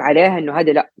نحكم عليها إنه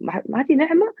هذا لا، ما هذه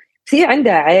نعمة، بس هي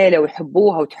عندها عائلة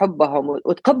ويحبوها وتحبهم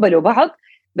وتقبلوا بعض،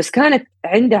 بس كانت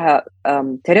عندها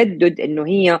تردد إنه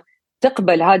هي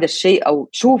تقبل هذا الشيء أو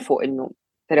تشوفه إنه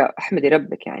ترى أحمدي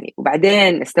ربك يعني،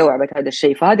 وبعدين استوعبت هذا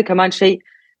الشيء. فهذا كمان شيء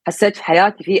حسيت في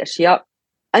حياتي فيه أشياء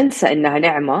أنسى إنها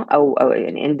نعمة أو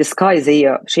يعني in disguise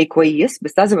هي شيء كويس،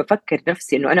 بس لازم أفكر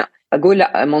نفسي إنه أنا أقول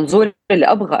لا، منظور اللي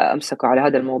أبغى أمسكه على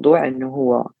هذا الموضوع إنه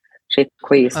هو شيء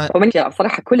كويس. ومن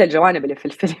صراحة كل الجوانب اللي في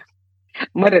الفيلم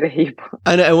مرة رهيبة.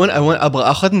 أنا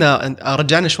أبغى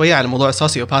أرجعنا شوية على موضوع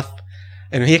سوسيوباث،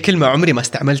 إنه هي كلمة عمري ما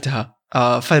استعملتها،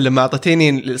 فلما أعطيتيني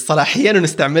الصلاحية إنه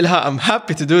نستعملها I'm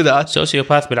happy to do that.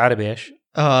 سوسيوباث بالعربي إيش؟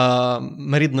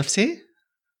 مريض نفسي.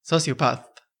 سوسيوباث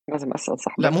لازم أسأل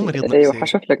صح. لا مو مريض نفسي. أيوة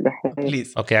حشوف لك دحين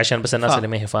بليز. أوكي عشان بس الناس اللي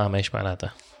ما هي فاهمة إيش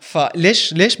معناتها.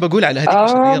 فليش بقول على هذه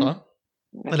الشهيرة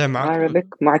طلع معك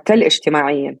معتل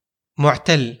اجتماعيا.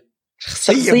 معتل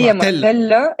شخصية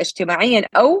معتلة اجتماعيا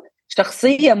أو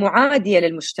شخصية معادية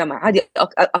للمجتمع، هذه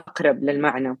أقرب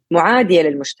للمعنى، معادية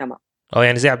للمجتمع. أو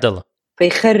يعني زي عبد الله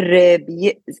فيخرب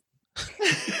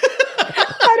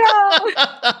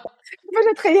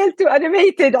فجأة تخيلته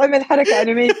أنيميتد، عمل حركة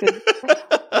أنيميتد.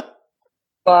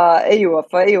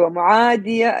 فأيوة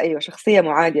معادية، أيوة شخصية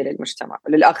معادية للمجتمع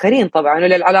وللآخرين طبعا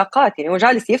وللعلاقات، يعني هو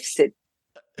جالس يفسد،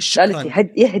 جالس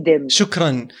يهدم.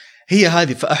 شكرا. هي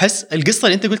هذه. فأحس القصة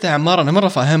اللي أنت قلتها يا عمار أنا مرة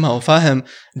فاهمها وفاهم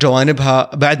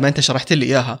جوانبها بعد ما أنت شرحت لي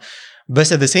إياها،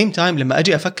 بس at the same time لما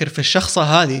أجي أفكر في الشخصة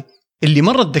هذه اللي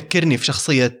مرة تذكرني في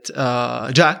شخصية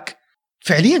جاك،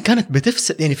 فعليا كانت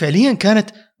بتفسد، يعني فعليا كانت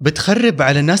بتخرب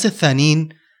على الناس الثانيين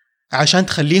عشان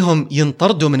تخليهم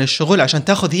ينطردوا من الشغل عشان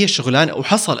تاخذ هي الشغلانة.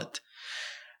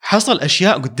 حصل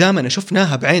أشياء قدامنا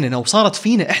شفناها بعيننا وصارت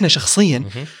فينا إحنا شخصيا،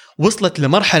 وصلت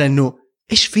لمرحلة إنه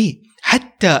إيش فيه،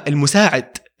 حتى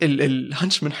المساعد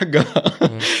الهنش من حقها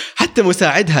حتى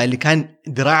مساعدها اللي كان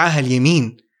ذراعها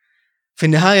اليمين في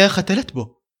النهاية ختلت به،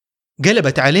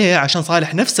 قلبت عليه عشان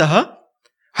صالح نفسها.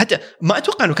 حتى ما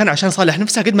أتوقع أنه كان عشان صالح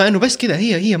نفسها قد ما أنه بس كده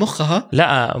هي مخها.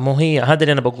 لا مو هي، هذا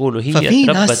اللي أنا بقوله، هي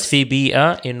تربت في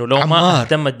بيئة إنه لو ما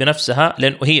اهتمت بنفسها،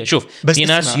 لأنه هي شوف في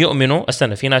ناس يؤمنوا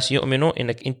في ناس يؤمنوا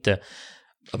إنك أنت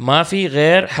ما في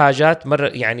غير حاجات مرة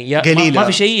يعني ما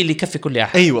في شيء اللي يكفي كل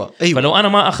أحد. أيوة. فلو أنا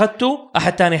ما أخذته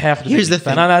أحد تاني حياخده،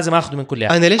 فأنا لازم أخذه من كل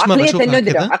أحد. أنا ليش ما بشوفها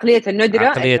كذا؟ عقلية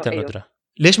الندرة. أيوة.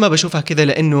 ليش ما بشوفها كذا؟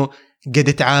 لأنه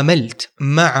قد تعاملت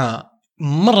مع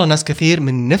مرة ناس كثير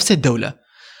من نفس الدولة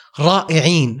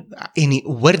رائعين، يعني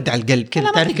ورد على القلب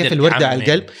كذا، تعرف كيف الورد على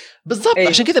القلب، بالضبط.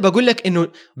 عشان كذا بقول لك انه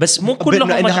بس مو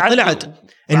كلهم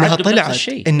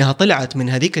انها طلعت من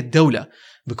هذيك الدولة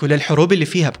بكل الحروب اللي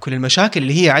فيها، بكل المشاكل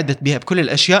اللي هي عدت بها، بكل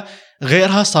الاشياء،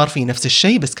 غيرها صار في نفس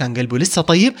الشيء بس كان قلبه لسه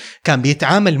طيب، كان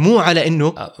بيتعامل مو على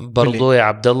انه برضو يا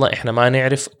عبد الله احنا ما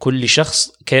نعرف كل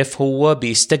شخص كيف هو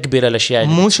بيستقبل الاشياء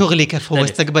مو شغلي كيف هو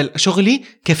استقبل، شغلي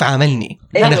كيف عاملني.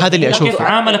 انا هذا اللي اشوفه، كيف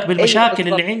عاملك بالمشاكل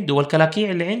اللي عنده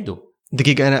والكلاكيع اللي عنده.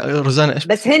 دقيقة أنا روزانا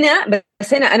بس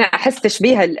هنا أنا أحس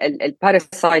تشبيه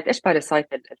الباراسايت. إيش باراسايت؟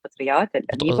 الفطريات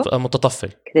المتطفل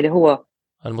كده اللي هو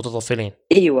المتطفلين.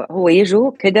 أيوة، هو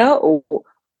يجوا كده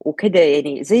وكده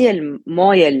يعني زي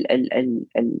الموية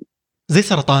زي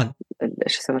سرطان،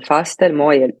 إيش اسمه الفاستة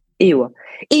الموية.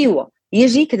 أيوة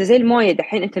يجي كده زي الموية.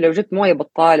 دحين أنت لو جبت موية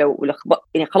بطالة ولخبط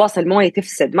يعني خلاص الموية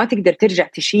تفسد، ما تقدر ترجع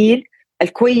تشيل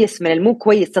الكويس من المو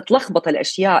كويس، تتلخبط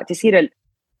الأشياء تصير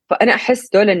فأنا أحس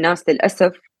دول الناس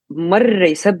للأسف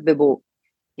مرة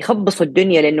يخبصوا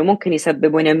الدنيا، لأنه ممكن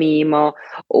يسببوا نميمة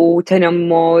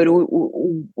وتنمر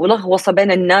ولغوصة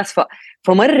بين الناس.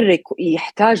 فمرة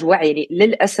يحتاج وعي يعني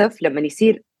للأسف. لما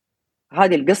يصير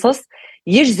هذه القصص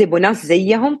يجذبوا ناس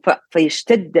زيهم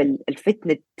فيشتد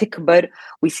الفتنة تكبر،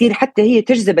 ويصير حتى هي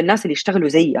تجذب الناس اللي يشتغلوا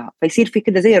زيها، فيصير في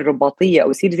كده زي الرباطية أو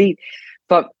يصير زي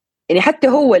يعني حتى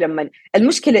هو لما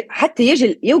المشكلة حتى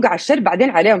يجي يوقع الشر بعدين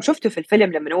عليهم. شفته في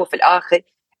الفيلم لما هو في الآخر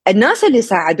الناس اللي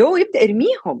ساعدوه يبدأ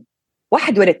يرميهم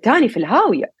واحد ورا الثاني في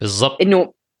الهاوية. بالضبط.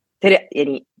 إنه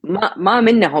يعني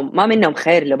ما منهم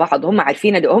خير لبعض، هم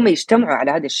عارفين هم يجتمعوا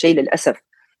على هذا الشيء للأسف.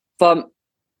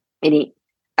 يعني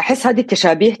أحس هذه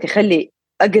التشابيه تخلي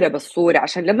أقرب الصورة،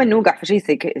 عشان لما نوقع في شيء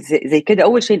زي كده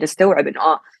أول شيء نستوعب إنه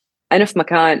أنا في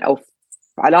مكان أو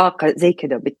علاقة زي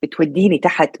كده بتوديني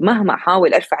تحت. مهما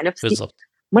أحاول أرفع نفسي بالضبط.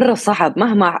 مرة صعب،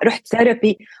 مهما رحت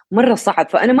ثيرابي مرة صعب.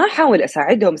 فأنا ما أحاول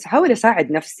أساعدهم بس أحاول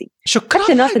أساعد نفسي. شكرا.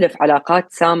 حتى الناس اللي في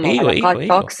علاقات سامة وعلاقات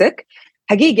توكسيك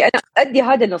حقيقي أنا أدي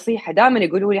هذا النصيحة دائما.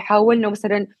 يقولوا لي حاول إنه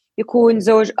مثلا يكون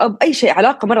زوج أب أي شيء،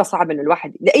 علاقة مرة صعب إنه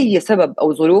الواحد لأي سبب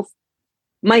أو ظروف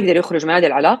ما يقدر يخرج من هذه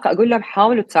العلاقة. أقول لهم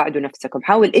حاولوا تساعدوا نفسكم،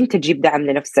 حاول أنت تجيب دعم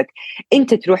لنفسك،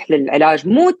 أنت تروح للعلاج،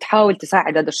 مو تحاول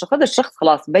تساعد هذا الشخص. هذا الشخص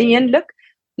خلاص بين لك،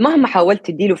 مهما حاولت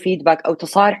تديله فيدباك أو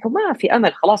تصارحه ما في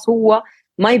أمل، خلاص هو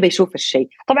ما يبي يشوف الشيء.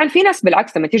 طبعا في ناس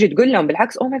بالعكس لما تيجي تقول لهم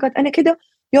بالعكس أوه ماي جاد أنا كده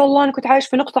يا الله أنا كنت عايش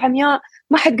في نقطة عمياء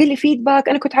ما حد قال لي فيدباك،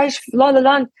 أنا كنت عايش في لا لا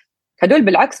لاند. هدول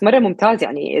بالعكس مرة ممتاز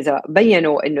يعني إذا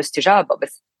بينوا إنه استجابة.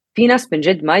 بس في ناس من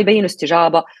جد ما يبينوا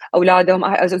استجابة،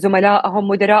 أولادهم زملائهم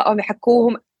مدراءهم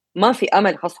يحكوهم ما في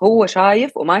أمل، خلاص هو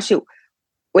شايف وماشي.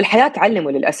 والحياة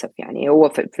تعلمه للأسف يعني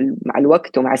هو مع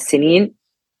الوقت ومع السنين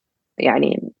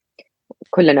يعني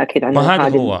كلنا أكيد عندنا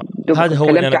هذا هو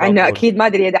اللي أنا عنه أكيد ما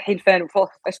أدري دحين فين وفوق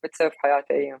إيش بتسوي في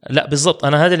حياته أيام. لا بالضبط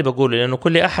أنا هذا اللي بقوله، لأنه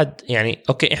كل أحد يعني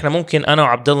أوكي إحنا ممكن أنا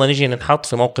وعبد الله نيجي ننحط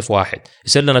في موقف واحد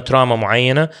يصير لنا تراما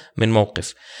معينة من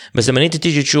موقف، بس لما أنت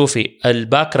تيجي تشوفي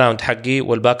الباك جراوند حقي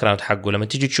والباك جراوند حقه، لما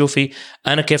تيجي تشوفي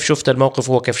أنا كيف شفت الموقف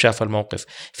وهو كيف شاف الموقف.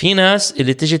 في ناس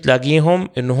اللي تيجي تلاقيهم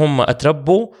إنه هم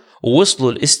أتربوا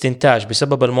ووصلوا الاستنتاج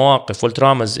بسبب المواقف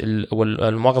والترامز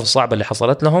والمواقف الصعبة اللي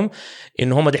حصلت لهم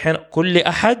إنه هم دحين كل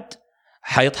أحد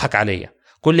حيضحك علي،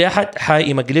 كل أحد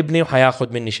حيمقلبني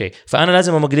وحياخد مني شيء، فأنا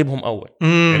لازم أمقلبهم أول.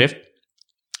 عرفت؟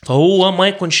 فهو ما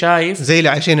يكون شايف زي اللي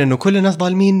عايشين إنه كل الناس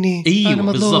ظالميني.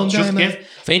 أيوة بالضبط. شوف كيف.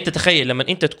 فأنت تخيل لما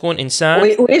أنت تكون إنسان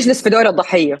ويجلس في دور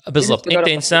الضحية. بالضبط. أنت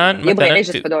إنسان مثلا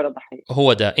يجلس في دور الضحية.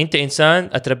 هو ده. أنت إنسان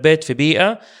أتربيت في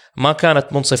بيئة ما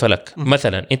كانت منصفة لك.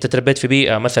 مثلا أنت تربيت في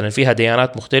بيئة مثلا فيها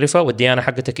ديانات مختلفة، والديانة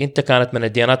حقتك أنت كانت من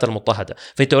الديانات المضطهدة،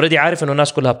 فأنت أوريدي عارف إنه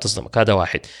الناس كلها بتصدمك. هذا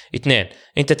واحد. اثنين،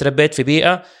 أنت تربيت في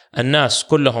بيئة الناس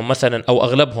كلهم مثلا أو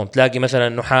أغلبهم تلاقي مثلا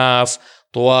نحاف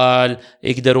طوال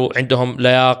يقدروا عندهم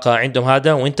لياقة عندهم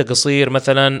هذا، وانت قصير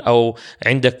مثلا او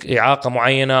عندك إعاقة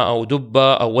معينة او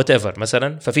دبة او whatever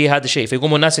مثلا، ففي هذا الشيء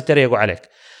فيقوموا الناس يتريقوا عليك.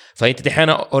 فانت دحين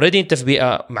اوريدي انت في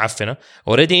بيئة معفنة،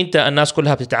 اوريدي انت الناس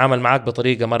كلها بتتعامل معك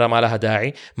بطريقة مرة ما لها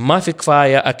داعي، ما في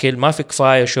كفاية اكل، ما في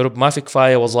كفاية شرب، ما في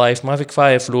كفاية وظائف، ما في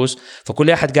كفاية فلوس،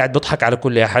 فكل احد قاعد بيضحك على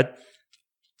كل احد.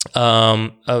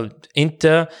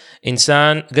 انت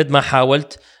انسان قد ما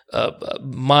حاولت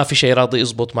ما في شيء راضي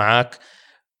يزبط معاك.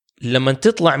 لما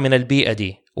تطلع من البيئة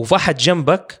دي وفحد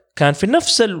جنبك كان في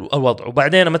نفس الوضع،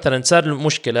 وبعدين مثلا صار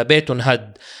المشكلة بيته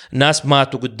انهد، ناس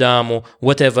ماتوا قدامه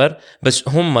whatever، بس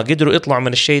هم قدروا يطلعوا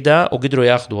من الشيء ده وقدروا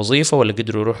ياخذوا وظيفة، ولا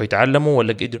قدروا يروحوا يتعلموا،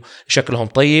 ولا قدروا شكلهم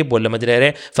طيب، ولا ما ادري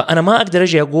ايه. فانا ما اقدر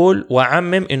اجي اقول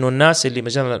واعمم انه الناس اللي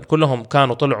مثلا كلهم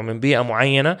كانوا طلعوا من بيئة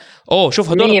معينة شوف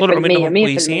هذول طلعوا منهم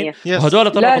كويسين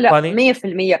وهذول طلعوا بطالين. لا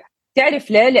 100%.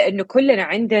 تعرف ليه؟ لانه كلنا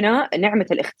عندنا نعمة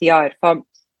الاختيار.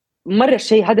 مرة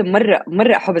الشيء هذا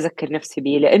مرة أحب أذكر نفسي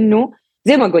بيه، لأنه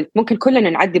زي ما قلت ممكن كلنا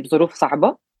نعدي بظروف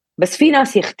صعبة، بس في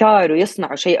ناس يختاروا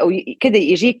يصنعوا شيء أو كده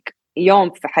يجيك يوم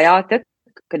في حياتك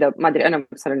كده، ما أدري، أنا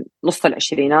مثلا نص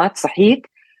العشرينات صحيت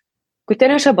كنت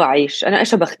أنا إيش أبغى أعيش، أنا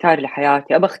إيش أبغى أختار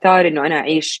لحياتي، أبغى أختار إنه أنا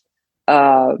أعيش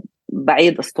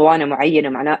بعيد أسطوانة معينة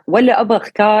معنا، ولا أبغى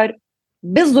أختار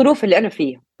بالظروف اللي أنا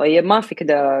فيها. طيب ما في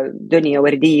كده دنيا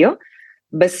وردية،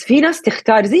 بس في ناس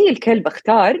تختار زي الكلب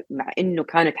اختار، مع إنه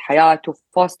كانت حياته في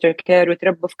فاستر كير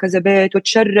وتربى في كذا بيت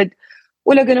وتشرد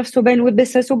ولقى نفسه بين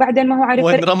وبسس، وبعدين ما هو عارف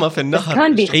وانرمى في بس النهر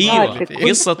كان بالشكل بيختار ايوه في فيه.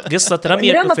 كل قصه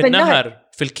رميته انرمى في النهر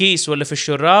في الكيس ولا في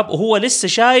الشراب، وهو لسه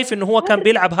شايف انه هو كان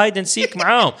بيلعب هايد اند سيك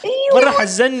معاهم. ايوه مره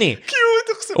حزني،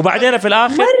 كيوت اقسم وبعدين في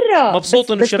الاخر مرة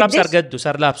مبسوط انه بس الشراب صار قديش قده،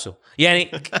 صار لابسه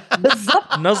يعني.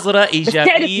 بالضبط. نظره بس تعرف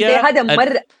ليه ايجابيه هذا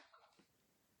مرة،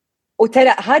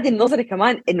 وترى هذه النظرة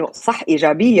كمان إنه صح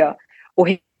إيجابية،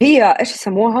 وهي إيش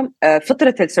يسموها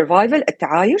فطرة السرفايفل،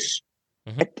 التعايش.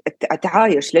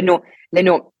 التعايش،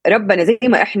 لأنه ربنا زي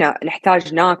ما إحنا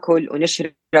نحتاج ناكل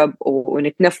ونشرب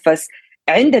ونتنفس،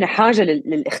 عندنا حاجة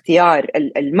للاختيار،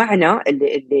 المعنى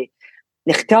اللي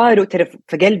نختاره. ترى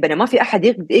في قلبنا ما في أحد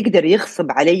يقدر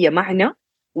يغصب علي معنى،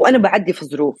 وأنا بعدي في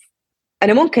ظروف.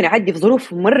 أنا ممكن أعدي في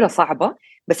ظروف مرة صعبة،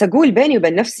 بس أقول بيني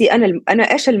وبين نفسي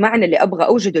أنا إيش المعنى اللي أبغى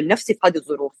أوجده لنفسي في هذه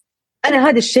الظروف. أنا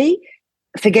هذا الشيء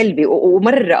في قلبي.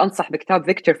 ومرة أنصح بكتاب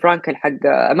فيكتور فرانكل حق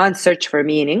A Man's Search for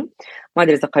Meaning، ما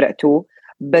أدري إذا قرأتوه،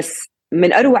 بس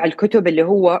من أروع الكتب اللي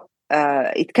هو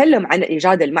يتكلم عن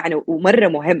إيجاد المعنى. ومرة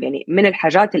مهم، يعني من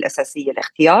الحاجات الأساسية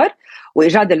الاختيار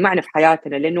وإيجاد المعنى في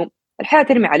حياتنا، لأنه الحياة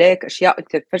ترمي عليك أشياء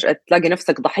أنت فجأة تلاقي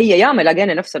نفسك ضحية. ياما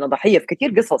لقينا نفسنا ضحية في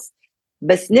كثير قصص،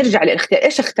 بس نرجع للاختيار،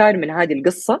 إيش اختار من هذه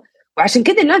القصة. وعشان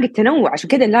كده نلاقي التنوع، عشان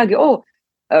كده نلاقي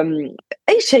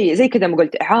أي شيء زي كده ما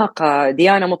قلت، إعاقة،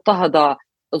 ديانة مضطهدة،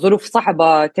 ظروف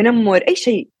صعبة، تنمر، أي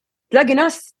شيء، تلاقي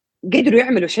ناس قدروا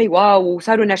يعملوا شيء واو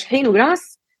وصاروا ناجحين،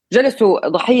 وناس جلسوا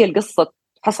ضحية القصة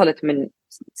حصلت من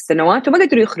سنوات وما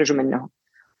قدروا يخرجوا منها.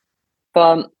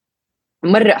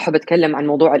 فمرة أحب أتكلم عن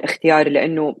موضوع الاختيار،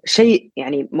 لأنه شيء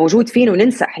يعني موجود فينا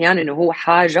وننسى أحيانا إنه هو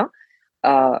حاجة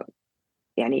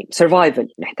يعني survival،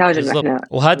 نحتاج إنه إحنا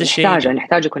وهذا الشيء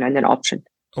نحتاج يكون عندنا option.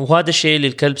 وهذا الشيء اللي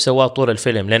الكلب سواه طول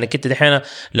الفيلم، لأنك أنت دحين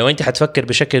لو أنت حتفكر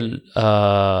بشكل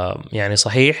يعني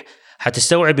صحيح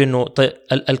حتستوعب إنه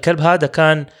الكلب هذا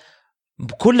كان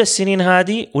بكل السنين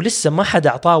هذه ولسه ما حد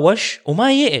أعطاه وش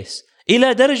وما يئس،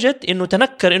 إلى درجة إنه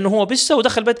تنكر إنه هو بسه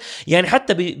ودخل بيت، يعني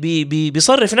حتى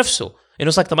بيصرف نفسه إنه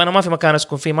صار طب أنا ما في مكان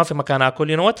أسكن فيه، ما في مكان أكل،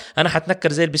 ينوت أنا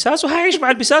حتنكر زي البساس وحعيش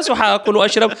مع البساس وحأكل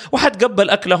وأشرب وحتقبل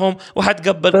أكلهم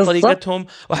وحتقبل بالضبط. طريقتهم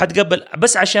وحتقبل،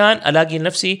 بس عشان ألاقي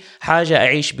لنفسي حاجة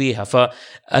أعيش بيها.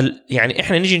 يعني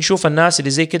إحنا نيجي نشوف الناس اللي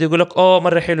زي كده يقولك أوه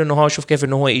مرة حلو إنه هو شوف كيف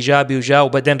إنه هو إيجابي وجاء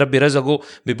وبعدين ربي رزقه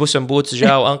ببوس بوتس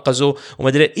جاء وأنقذه وما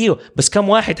أدري إيوه، بس كم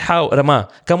واحد حاول رماه،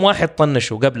 كم واحد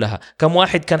طنشه قبلها، كم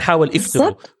واحد كان حاول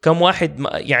يقتله، كم واحد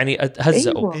يعني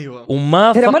هزأه. أيوة.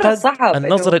 وما فقد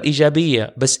النظرة إنه... الإيجابية.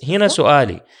 بس هنا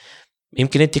سؤالي،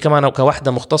 يمكن أنت كمان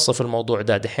كواحدة مختصة في الموضوع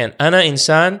ده، دحين أنا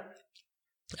إنسان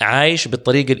عايش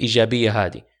بالطريقة الإيجابية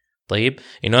هذه، طيب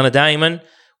إنه أنا دائما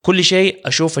كل شيء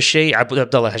أشوف الشيء،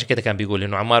 عبد الله عشان كده كان بيقول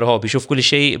إنه عمار هو بيشوف كل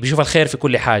شيء، بيشوف الخير في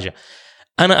كل حاجة.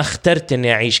 أنا اخترت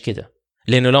إني أعيش كده،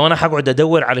 لأنه لو أنا حقعد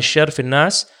أدور على الشر في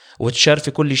الناس والشر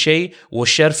في كل شيء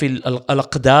والشر في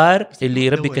الأقدار اللي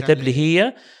ربي كتب لي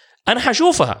هي، أنا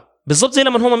حشوفها بالضبط زي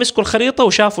لما هم مسكوا الخريطة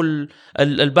وشافوا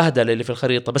البهدلة اللي في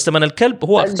الخريطة. بس لما الكلب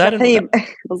هو اختار الجحيم.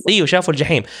 ايوه شافوا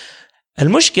الجحيم.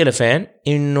 المشكلة فين؟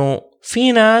 انه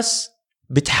في ناس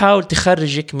بتحاول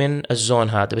تخرجك من الزون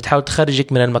هذا، بتحاول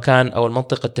تخرجك من المكان او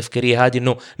المنطقة التفكيرية هذه،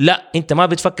 انه لا انت ما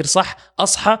بتفكر صح،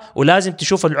 اصحى ولازم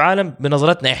تشوف العالم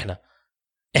بنظرتنا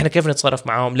احنا كيف نتصرف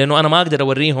معاهم، لانه انا ما اقدر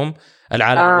اوريهم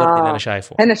العالم الوردي اللي انا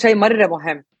شايفه. هنا شيء مرة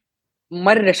مهم،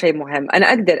 مرة شيء مهم.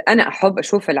 أنا أحب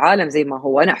أشوف العالم زي ما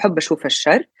هو، أنا أحب أشوف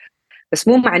الشر، بس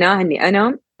مو معناه أني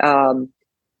أنا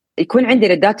يكون عندي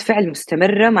ردات فعل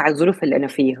مستمرة مع الظروف اللي أنا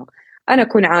فيها. أنا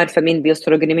أكون عارفة مين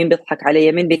بيسرقني، مين بيضحك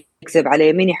علي، مين بيكذب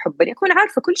علي، مين يحبني، أكون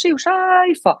عارفة كل شيء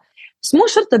وشايفة، بس مو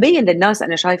شرط أبين للناس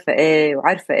أنا شايفة إيه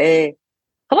وعارفة إيه.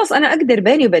 خلاص أنا أقدر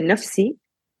بيني وبين نفسي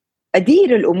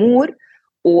أدير الأمور،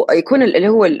 ويكون اللي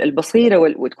هو البصيرة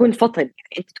وتكون فطن، يعني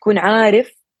أنت تكون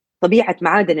عارف طبيعة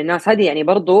معادن الناس هذه. يعني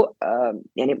برضو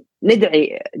يعني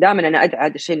ندعي دائما، أنا أدعي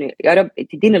هذا الشيء، يا رب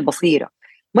تديني البصيرة.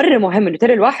 مرة مهم إنه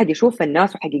ترى الواحد يشوف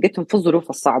الناس وحقيقتهم في الظروف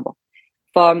الصعبة.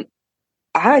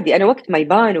 فعادي أنا وقت ما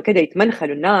يبان وكذا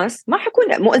يتمنخلوا الناس ما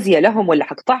حكون مؤذية لهم ولا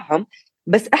حقطعهم،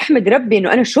 بس أحمد ربي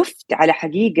إنه أنا شفت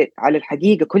على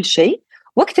الحقيقة كل شيء،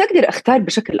 وقت أقدر أختار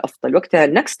بشكل أفضل. وقت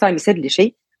next time يصير لي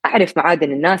شيء أعرف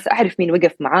معادن الناس، أعرف مين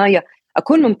وقف معايا،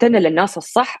 أكون ممتنة للناس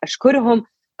الصح، أشكرهم،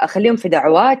 أخليهم في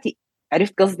دعواتي.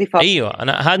 عرفت قصدي؟ ايوه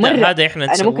انا هذا احنا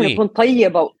أنا ممكن نسويه، أكون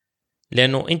طيبة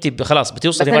لانه انت خلاص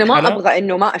بتوصلي بس أنا مرحله ما أبغى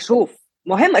إنه ما أشوف.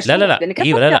 مهم أشوف. لا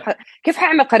كيف كيف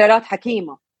حأعمل قرارات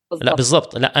حكيمة بالضبط. لا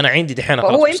بالضبط، لا أنا عندي دحين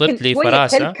خلاص وصلت لي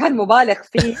فراسة كان مبالغ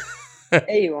فيه.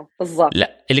 أيوة بالضبط.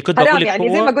 لا اللي كنت بقول لك يعني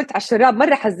هو زي ما قلت على الشراب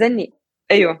مرة حزني.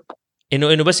 أيوة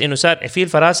انه بس انه صار في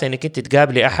الفراسه انك انت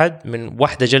تقابلي احد من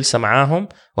واحده جلسه معاهم،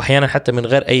 واحيانا حتى من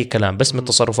غير اي كلام، بس من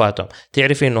تصرفاتهم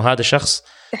تعرفي انه هذا شخص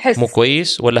مو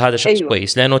كويس ولا هذا شخص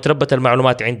كويس، لانه تربت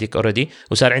المعلومات عندك اوريدي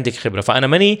وصار عندك خبره. فانا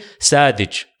ماني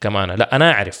ساذج كمان، لا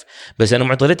انا اعرف، بس انا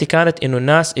معضلتي كانت انه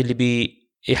الناس اللي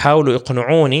يحاولوا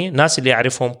يقنعوني، ناس اللي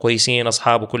اعرفهم كويسين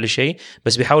اصحاب وكل شيء،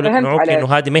 بس بيحاولوا يقنعوك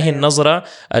انه هذه ما هي النظره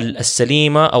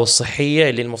السليمه او الصحيه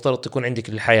اللي المفترض تكون عندك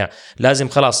للحياه. لازم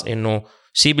خلاص انه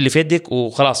سيب اللي في يدك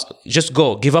وخلاص just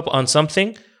go give up on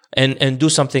something and do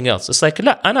something else. It's like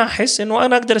لا أنا أحس إنه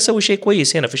أنا أقدر أسوي شيء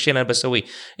كويس هنا في الشيء اللي أنا بسويه.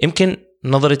 يمكن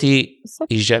نظرتي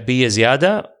إيجابية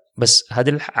زيادة، بس هذا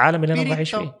العالم اللي أنا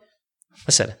بعيش فيه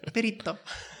مثلا.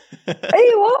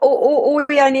 أيوة.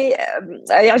 ويعني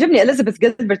يعجبني إليزابيث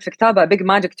جيلبرت في كتابها بيج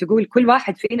ماجيك تقول كل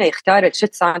واحد فينا يختار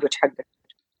الشيت ساندويتش حقه.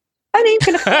 أنا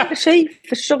يمكن أختار شيء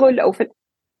في الشغل أو في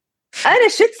أنا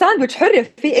شيت ساندويتش حر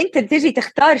فيه، أنت تيجي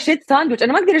تختار شيت ساندويتش.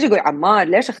 أنا ما أقدر أجي أقول عمار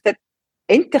ليش اخترت،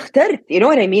 أنت اخترت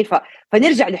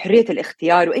فنرجع لحرية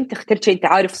الاختيار. وأنت اخترت شيء أنت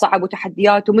عارف صعب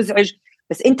وتحديات ومزعج،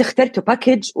 بس أنت اخترته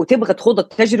باكج وتبغى تخوض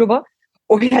التجربة.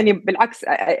 ويعني بالعكس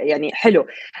يعني حلو.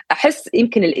 أحس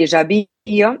يمكن الإيجابية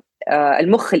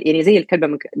المخ يعني زي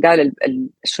الكلمة قال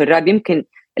الشراب، يمكن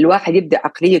الواحد يبدأ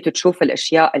عقليته تشوف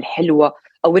الأشياء الحلوة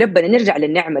أو ربنا نرجع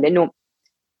للنعمة. لأنه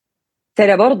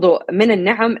ترى برضو من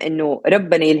النعم إنه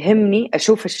ربنا يلهمني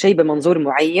أشوف الشيء بمنظور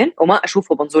معين وما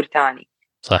أشوفه بمنظور تاني.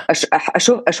 صح.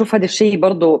 أشوف هذا الشيء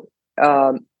برضو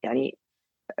يعني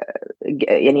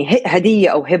هدية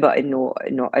أو هبة، إنه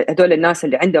هدول الناس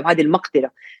اللي عندهم هذه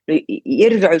المقدرة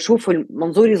يرجعوا يشوفوا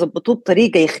المنظور يضبطوه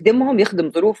بطريقة يخدم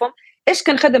ظروفهم. إيش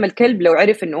كان خدم الكلب لو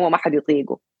عرف إنه هو ما حد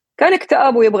يطيقه؟ كان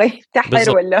اكتئاب ويبغى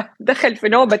ينتحر ولا دخل في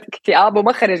نوبة اكتئاب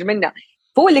وما خرج منها.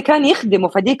 فهو اللي كان يخدمه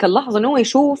في ذيك اللحظة إنه هو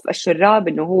يشوف الشراب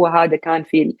إنه هو هذا كان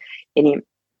في يعني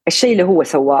الشيء اللي هو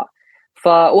سواه.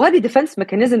 وهذه ديفنس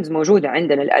ميكانيزمز موجودة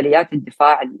عندنا، الآليات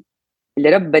الدفاع اللي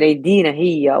ربنا يدينا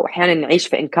هي، وأحيانا نعيش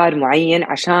في إنكار معين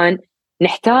عشان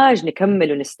نحتاج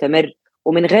نكمل ونستمر،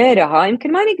 ومن غيرها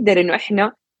يمكن ما نقدر إنه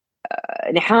إحنا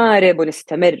نحارب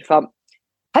ونستمر.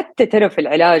 فحتى ترى في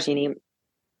العلاج يعني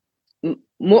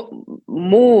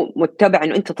مو متبع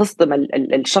إنه أنت تصدم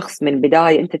الشخص من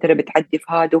بداية، أنت ترى بتعدي في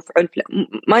هذا وفي عنف.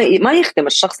 ما يخدم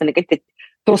الشخص إنك أنت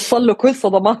توصل له كل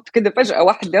صدمات كده فجأة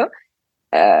واحدة.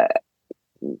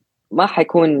 ما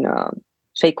حيكون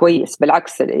شيء كويس،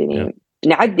 بالعكس يعني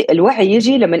نعدي. الوعي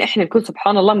يجي لما إحنا نكون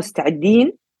سبحان الله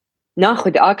مستعدين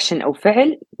ناخد أكشن أو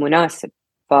فعل مناسب،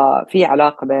 ففي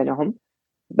علاقة بينهم.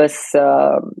 بس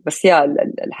يا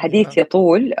الحديث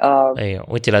يطول.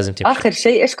 أيوة وأنت لازم تمشي. آخر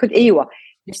شيء إيش كنت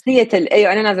نفسية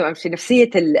أيوة أنا لازم أمشي. نفسية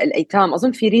الأيتام،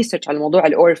 أظن في ريسيرش على موضوع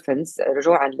الأورفنز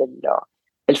رجوعا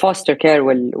للفاستر كير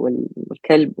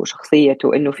والكلب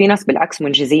وشخصيته، إنه في ناس بالعكس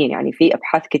منجزين. يعني في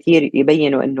أبحاث كتير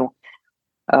يبينوا إنه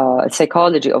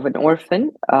psychology of an orphan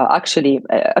actually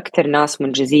أكتر ناس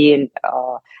منجزين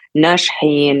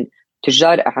ناجحين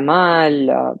تجار أعمال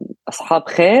أصحاب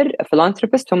خير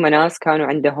philanthropists هم ناس كانوا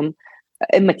عندهم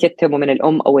إما تيتموا من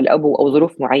الأم أو الأب أو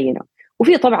ظروف معينة.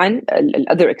 وفي طبعا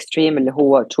الother extreme اللي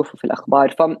هو تشوفه في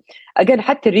الأخبار. فأجل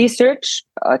حتى الريسيرش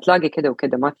تلاقي كده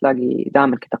وكده، ما تلاقي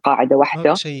دائما كده قاعدة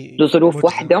واحدة لظروف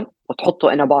واحدة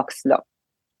وتحطه in a box. لا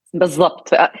بالضبط.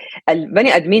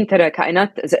 البني آدمين ترى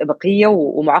كائنات زئبقية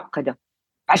ومعقدة.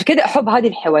 عشان كده أحب هذه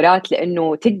الحوارات،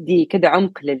 لأنه تدي كده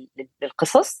عمق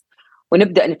للقصص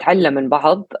ونبدأ نتعلم من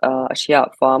بعض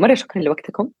أشياء. فمرة شكرا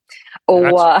لوقتكم،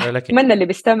 وأتمنى اللي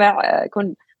بيستمع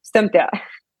يكون مستمتع.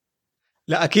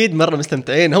 لا أكيد مرة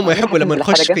مستمتعين. هم يحبوا لما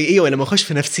نخش في لما نخش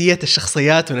في نفسية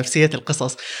الشخصيات ونفسية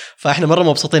القصص. فإحنا مرة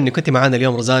مبسوطين إنك كنت معانا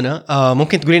اليوم روزانا.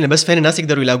 ممكن تقولي لنا بس فين الناس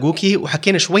يقدروا يلاقوكي؟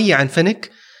 وحكينا شوية عن فنك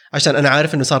عشان أنا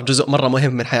عارف إنه صار جزء مرة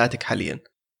مهم من حياتك حالياً.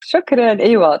 شكراً.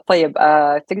 أيوة طيب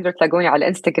تقدروا تلاقوني على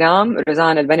الإنستغرام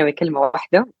روزانا البنوي كلمة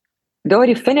واحدة.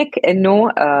 دوري في فنك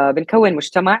إنه بنكون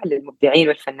مجتمع للمبدعين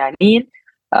والفنانين.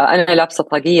 أنا لابسة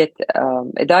طاقية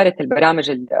إدارة البرامج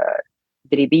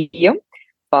التدريبية،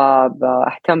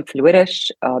 فبهتم في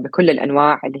الورش بكل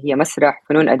الأنواع اللي هي مسرح،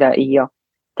 فنون أدائية،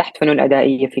 تحت فنون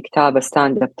أدائية في كتابة،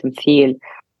 ستاند اب، تمثيل،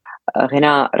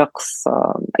 غناء، رقص،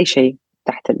 أي شيء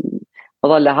تحت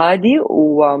المظلة هذه.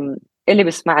 واللي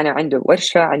بيسمعنا عنده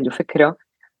ورشة، عنده فكرة،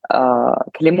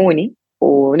 كلموني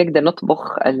ونقدر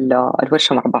نطبخ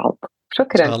الورشة مع بعض.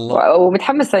 شكرا.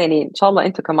 ومتحمسة يعني إن شاء الله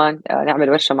أنتوا كمان نعمل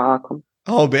ورشة معاكم.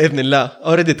 بإذن الله.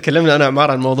 أوريدي تكلمنا أنا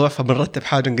عمار عن الموضوع، فبنرتب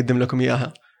حاجة نقدم لكم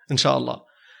إياها إن شاء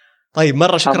الله. طيب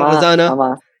مرة شكرا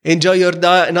روزانا. Enjoy your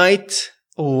night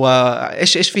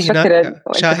وايش فيه هناك؟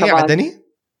 شاهي عدني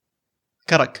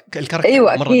كرك. الكرك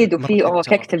ايوه اكيد. وفي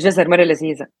كيكه الجزر مره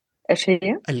لذيذه. ايش هي؟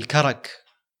 الكرك.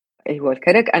 ايوه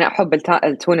الكرك. انا احب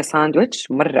التونه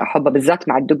ساندويتش مره احبها بالذات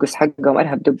مع الدقس حقهم.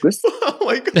 ارهب دقس.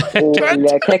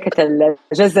 وكيكه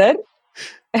الجزر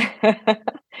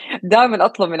دائما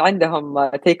اطلب من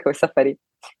عندهم تيك وسفري.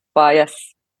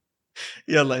 فيس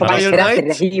يلا طبعا الكراسي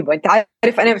الرهيبه. انت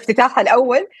عارف انا بافتتاحها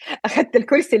الاول اخذت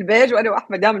الكرسي البيج وانا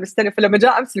واحمد دائما نستنى. فلما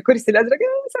جاء امس الكرسي الازرق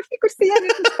صار في كرسيين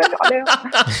نستنى عليهم.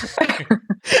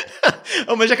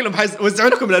 هم شكلهم حيوزعوا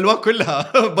لكم الالوان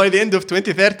كلها باي ذا اند اوف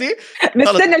 2030.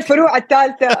 نستنى الفروع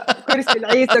الثالثه. كرسي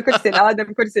العيسى، كرسي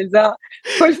الادم، كرسي الزا،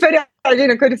 كل فرع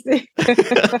يجينا كرسي.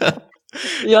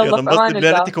 يلا انبسطت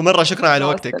بليلتكم مره. شكرا على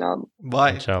وقتك.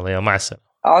 باي ان شاء الله. يا مع السلامه.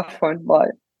 عفوا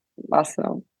باي. مع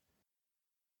السلامه.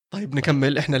 طيب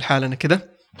نكمل احنا لحالنا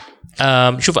كده.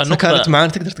 شوف النقطه كانت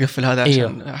معانا تقدر تقفل هذا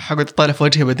عشان حقعد اطالع في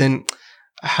وجهي بعدين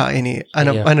يعني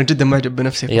انا جدا معجب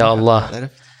بنفسي. يا الله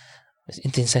بس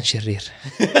انت انسان شرير.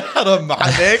 حرام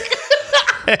عليك.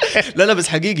 لا بس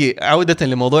حقيقي عودة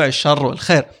لموضوع الشر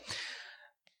والخير.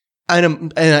 انا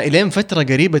الين فتره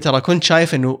قريبه ترى كنت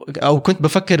شايف انه او كنت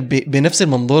بفكر بنفس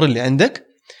المنظور اللي عندك.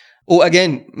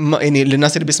 واجين يعني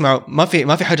للناس اللي بيسمعوا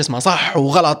ما في حاجه اسمها صح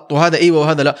وغلط وهذا ايوه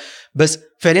وهذا لا. بس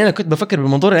فعليا انا كنت بفكر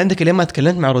بالمنظور اللي عندك لما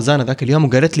تكلمت مع روزانا ذاك اليوم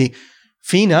وقالت لي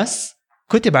في ناس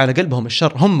كتب على قلبهم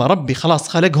الشر. هم ربي خلاص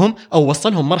خلقهم او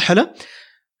وصلهم مرحله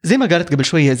زي ما قالت قبل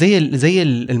شويه زي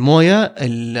المويه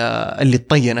اللي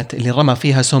طينت اللي رمى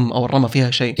فيها سم او رمى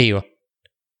فيها شيء. ايوه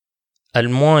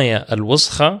المويه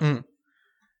الوسخه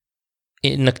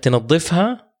انك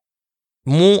تنظفها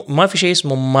ما في شيء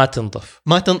اسمه ما تنظف.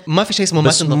 ما في شيء اسمه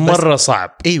ما تنظف مره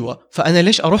صعب. ايوه فانا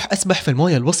ليش اروح اسبح في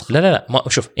المويه الوسخه؟ لا ما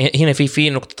شوف هنا في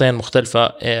نقطتين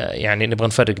مختلفه يعني نبغى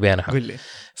نفرق بينها. قل لي.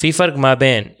 في فرق ما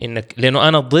بين انك لانه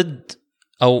انا ضد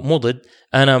او مو ضد.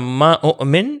 انا ما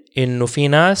اؤمن انه في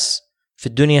ناس في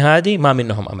الدنيا هذه ما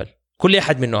منهم امل. كل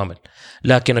احد منه امل.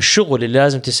 لكن الشغل اللي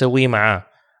لازم تسويه معاه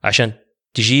عشان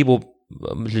تجيبه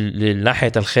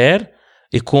لناحيه الخير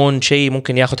يكون شيء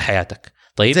ممكن ياخذ حياتك.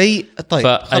 طيب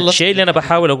فالشيء اللي انا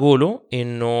بحاول اقوله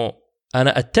انه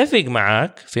انا اتفق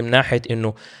معاك في من ناحيه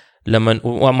انه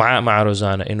لما مع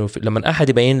روزانا انه لما احد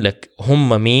يبين لك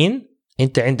هم مين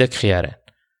انت عندك خيارين.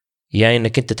 يعني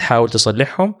انك انت تحاول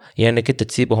تصلحهم يعني انك انت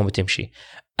تسيبهم وتمشي.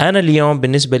 انا اليوم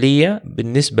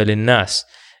بالنسبه للناس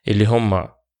اللي هم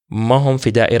ما هم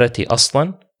في دائرتي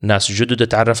اصلا ناس جدد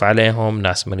اتعرف عليهم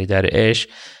ناس ماني داري ايش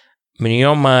من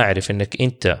يوم ما اعرف انك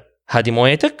انت هذه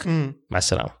مويتك مع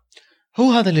السلامه.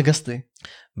 هو هذا اللي قصدي.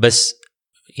 بس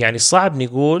يعني صعب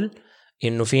نقول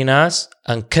انه في ناس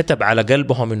انكتب على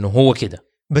قلبهم انه هو كده.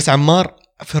 بس عمار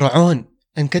فرعون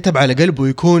انكتب على قلبه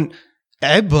يكون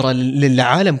عبرة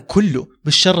للعالم كله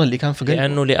بالشر اللي كان في قلبه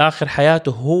لأنه لآخر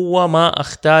حياته هو ما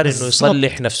اختار إنه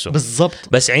يصلح نفسه بالضبط.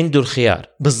 بس عنده الخيار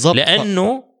بالضبط.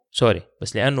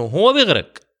 لأنه هو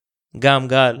بيغرق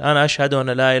قال أنا أشهد أن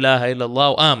لا إله إلا الله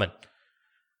وآمن.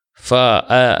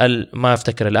 فما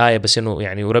أفتكر الآية بس إنه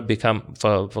يعني وربي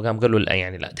فقام قال له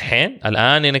يعني لا دحين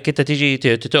الآن إنك أنت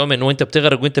تيجي تؤمن وأنت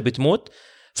بتغرق وأنت بتموت.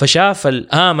 فشاف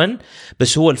الآمن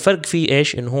بس هو الفرق فيه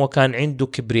إيش إنه هو كان عنده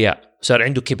كبرياء صار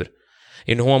عنده كبر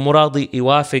إنه هو مراضي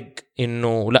يوافق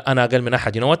إنه لا أنا أقل من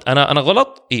أحد ينوت أنا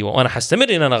غلط أيوة وأنا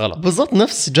حستمر إن أنا غلط. بالضبط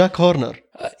نفس جاك هورنر.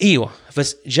 أيوة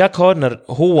بس جاك هورنر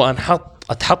هو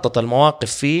اتحطت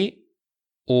المواقف فيه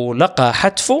ولقى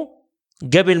حتفه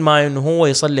قبل ما إنه هو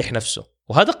يصلح نفسه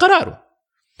وهذا قراره.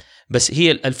 بس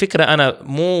هي الفكرة أنا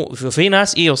مو في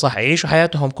ناس أيوة صح يعيشوا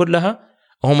حياتهم كلها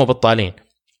وهم بطالين.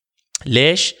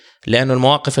 ليش؟ لأنه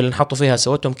المواقف اللي نحطوا فيها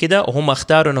سوتهم كده وهم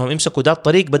اختاروا أنهم يمسكوا ده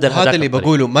الطريق بدل هذا اللي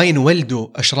بقوله ما ينولدوا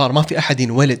أشرار. ما في أحد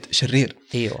ينولد شرير.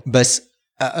 أيوه. بس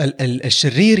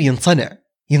الشرير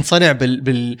ينصنع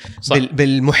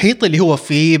بالمحيط اللي هو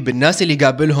فيه بالناس اللي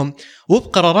يقابلهم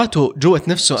وبقراراته جوة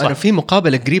نفسه. صح. أنا في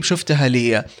مقابلة قريب شفتها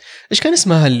إيش كان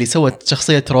اسمها اللي سوت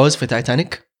شخصية روز في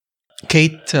تايتانيك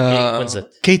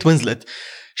كيت وينزلت.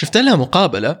 شفت لها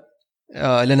مقابلة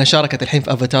لأنها شاركت الحين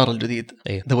في أفاتار الجديد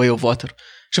The Way of Water.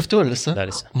 شفتوه ولا لسه؟ لا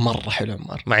لسه. مرة حلو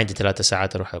عمار. ما عندي 3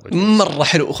 ساعات أروح أقول. مرة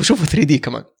حلو. شوفوا 3D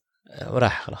كمان.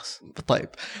 وراح خلاص. طيب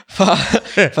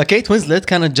فكيت وينزلت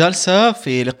كانت جالسة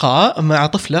في لقاء مع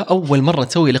طفلة أول مرة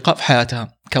تسوي لقاء في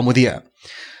حياتها كمذيعة.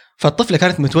 فالطفلة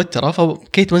كانت متوترة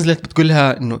فكيت وينزلت بتقول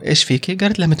لها إنه إيش فيكي؟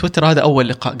 قالت لها متوترة هذا أول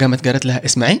لقاء. قالت لها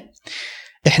اسمعي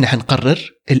إحنا حنقرر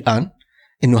الآن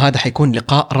إنه هذا حيكون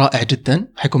لقاء رائع جدا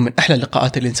حيكون من أحلى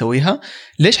اللقاءات اللي نسويها.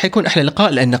 ليش حيكون أحلى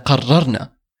لقاء؟ لأن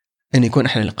قررنا إنه يكون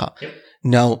أحلى لقاء.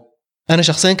 أنا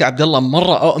شخصيا كعبد الله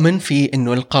مرة أؤمن في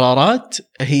إنه القرارات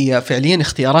هي فعليا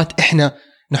اختيارات إحنا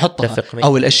نحطها،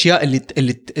 او الاشياء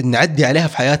اللي نعدي عليها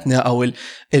في حياتنا، او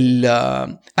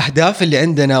الاهداف اللي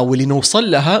عندنا واللي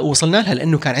وصلنا لها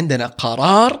لانه كان عندنا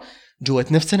قرار جوه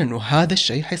نفسنا انه هذا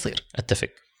الشيء حيصير. اتفق.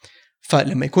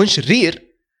 فلما يكون شرير،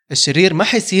 الشرير ما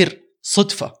حيصير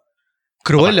صدفه.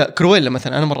 كرويلا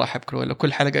مثلا، انا مره احب كرويلا،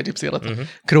 كل حلقه اجيب سيرتها.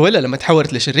 كرويلا لما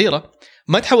تحولت لشريره،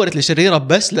 ما تحولت لشريره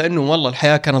بس لانه والله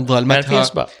الحياه كانت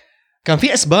ظالمتها، كان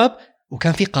في اسباب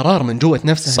وكان في قرار من جوه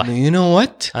نفسها انه يو نو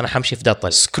وات، انا حمشي في ذا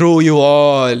الطريق، سكرو يو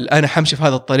اول، انا حمشي في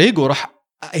هذا الطريق وراح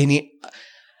يعني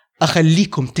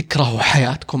اخليكم تكرهوا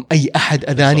حياتكم. اي احد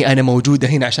اذاني انا موجوده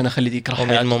هنا عشان اخليه يكره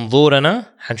حياته. ومن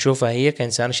منظورنا حنشوفها هي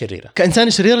كإنسانة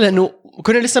شريرة، لانه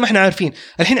كنا لسه ما احنا عارفين.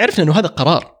 الحين عرفنا انه هذا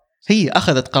قرار، هي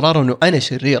اخذت قرار انه انا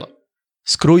شريره.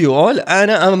 screw you all,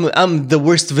 I'm the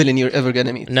worst villain you're ever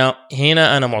gonna meet.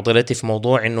 هنا أنا معضلتي في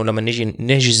موضوع إنه لما نيجي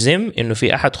نجزم إنه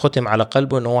في أحد ختم على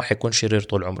قلبه إنه هو حيكون شرير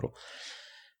طول عمره.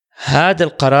 هذا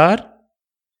القرار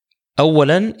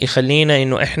أولا يخلينا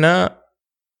إنه إحنا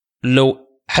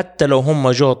حتى لو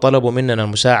هم جو طلبوا مننا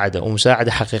المساعدة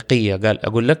ومساعدة حقيقية، قال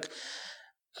أقول لك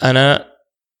أنا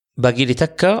باقي لي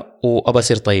تكة وأبى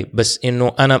أصير طيب، بس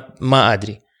إنه أنا ما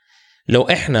أدري. لو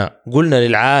إحنا قلنا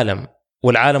للعالم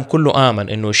والعالم كله آمن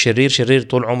إنه الشرير شرير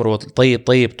طول عمره والطيب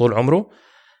طيب طول عمره،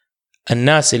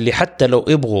 الناس اللي حتى لو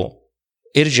يبغوا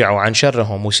يرجعوا عن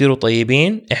شرهم ويصيروا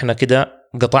طيبين، إحنا كده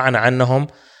قطعنا عنهم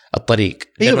الطريق.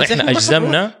 لأنه إحنا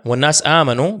أجزمنا والناس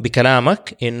آمنوا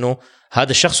بكلامك إنه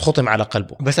هذا الشخص ختم على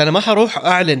قلبه. بس أنا ما حروح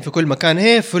أعلن في كل مكان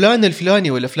هي فلان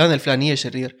الفلاني ولا فلان الفلانية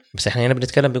شرير. بس إحنا هنا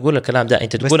بنتكلم بيقول الكلام ده،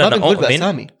 أنت تقول أنا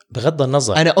أؤمن بغض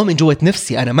النظر، أنا أؤمن جوة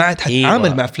نفسي، أنا ما عاد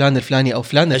حتعامل مع فلان الفلاني أو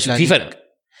فلان الفلاني.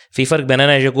 في فرق بين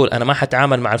أنا أجي أقول أنا ما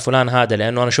حتعامل مع الفلان هذا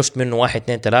لأنه أنا شفت منه 1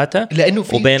 2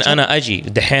 3، وبين أنا أجي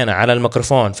دحينا على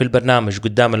الميكروفون في البرنامج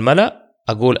قدام الملأ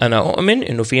أقول أنا أؤمن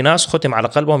إنه في ناس ختم على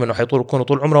قلبهم إنه حيكونوا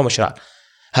طول عمرهم أشرار.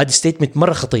 هذا ستيتمنت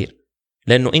مرة خطير،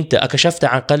 لأنه أنت أكشفت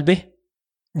عن قلبه.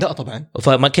 لا طبعا،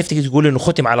 فما كيف تيجي تقول إنه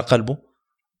ختم على قلبه؟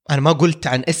 أنا ما قلت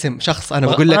عن اسم شخص، أنا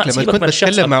بقول لك لما كنت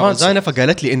بتكلم مع روزانا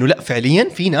فقالت لي إنه لا فعليا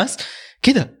في ناس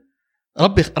كده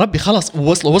ربي خلاص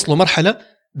وصلوا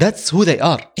مرحلة that's who they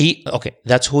are. okay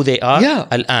that's who they are.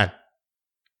 yeah. الآن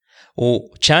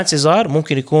chances are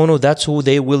ممكن يكونوا that's who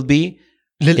they will be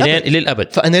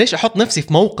للأبد. فأنا ليش أحط نفسي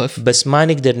في موقف؟ بس ما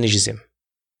نقدر نجزم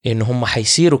إنه هم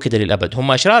حيصيروا كده للأبد،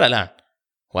 هم أشرار الآن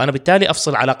وأنا بالتالي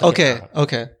أفصل علاقتي معهم.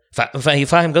 أوكي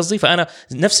فاهم قصدي؟ فأنا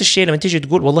نفس الشيء لما تيجي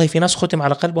تقول والله في ناس ختم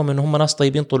على قلبهم إنه هم ناس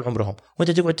طيبين طول عمرهم،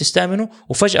 وأنت تقعد تستأمنه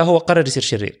وفجأة هو قرر يصير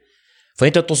شرير،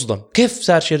 فأنت تصدم كيف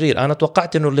صار شرير؟ أنا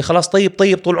توقعت إنه اللي خلاص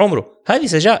طيب طول عمره. هذه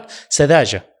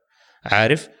سذاجة،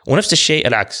 عارف؟ ونفس الشيء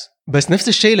العكس. بس نفس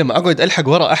الشيء لما أقعد ألحق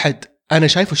وراء أحد أنا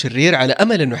شايفه شرير على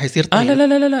أمل إنه حيصير طيب.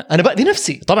 لا أنا بأذي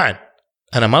نفسي. طبعا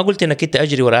أنا ما قلت إنك أنت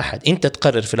أجري وراء أحد، أنت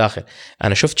تقرر في الآخر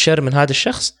أنا شفت شر من هذا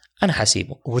الشخص أنا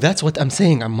حاسيبه. وذاتس وات أم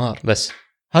سينج عمار. بس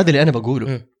هذا اللي أنا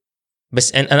بقوله.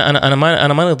 بس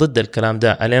أنا ما ضد الكلام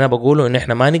ده. اللي أنا بقوله إن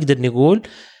إحنا ما نقدر نقول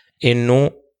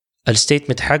إنه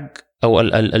الستيتمنت حق أو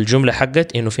الجملة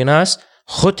حقت إنه في ناس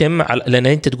ختم لأن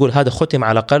أنت تقول هذا ختم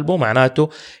على قلبه معناته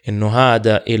إنه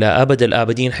هذا إلى أبد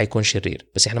الآبدين حيكون شرير،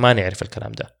 بس إحنا ما نعرف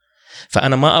الكلام ده.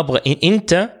 فأنا ما أبغى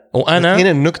أنت وأنا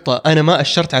هنا النقطة، أنا ما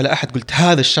أشرت على أحد قلت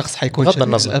هذا الشخص حيكون شرير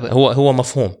النظر. هو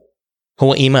مفهوم،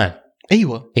 هو إيمان.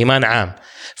 أيوة إيمان عام.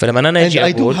 فلما أنا أجي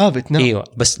أقول أيوة،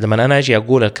 بس لما أنا أجي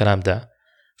أقول الكلام ده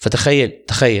فتخيل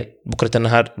بكرة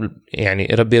النهار يعني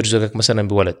ربي يرزقك مثلا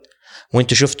بولد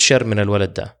وانت شفت شر من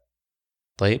الولد ده.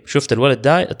 طيب شفت الولد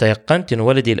ده تيقنت انه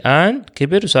ولدي الآن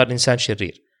كبر وصار إنسان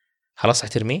شرير، خلاص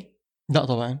حترميه؟ لا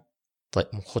طبعا. طيب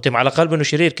ختم على قلبه انه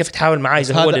شرير، كيف تحاول معاه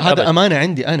اذا هو للأبد؟ هذا أمانة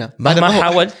عندي أنا، ما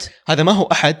حاولت. هذا ما هو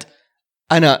أحد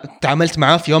أنا تعاملت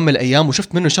معاه في يوم من الأيام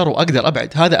وشفت منه شر وأقدر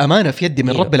أبعد، هذا أمانة في يدي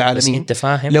من رب العالمين. بس أنت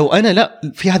فاهم لو أنا لا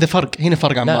في هذا فرق، هنا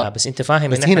فرق عمار. لا بس أنت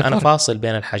فاهم إن أنا فاصل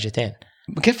بين الحاجتين.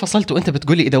 كيف فصلت وأنت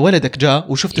بتقولي إذا ولدك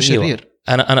جاء وشفته شرير؟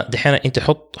 أنا دحين أنت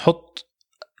حط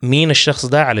مين الشخص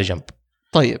ده على جنب.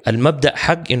 طيب المبدأ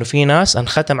حق إنه في ناس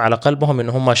انختم على قلبهم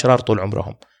إنه هم أشرار طول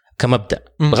عمرهم كمبدأ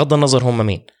بغض النظر هم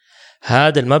مين.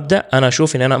 هذا المبدأ أنا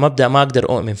أشوف إن أنا مبدأ ما أقدر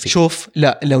أؤمن فيه. شوف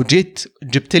لا لو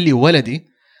جبت لي ولدي،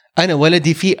 أنا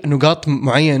ولدي في نقاط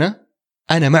معينة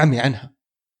أنا معمي عنها.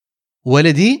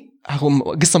 ولدي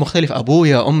قصة مختلفة،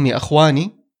 أبويا أمي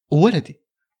أخواني، وولدي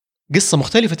قصة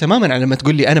مختلفة تماماً على ما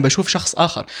تقول لي أنا بشوف شخص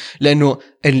آخر. لأنه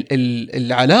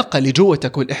العلاقة اللي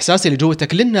جوتك والإحساس اللي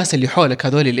جوتك للناس اللي حولك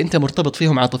هذول اللي أنت مرتبط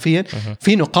فيهم عاطفياً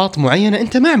في نقاط معينة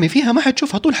أنت معمي فيها ما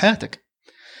حتشوفها طول حياتك،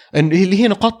 اللي هي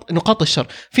نقاط الشر.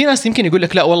 في ناس يمكن يقول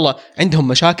لك لا والله عندهم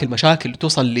مشاكل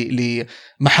توصل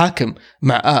لمحاكم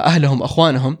مع أهلهم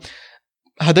أخوانهم،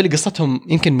 هذول قصتهم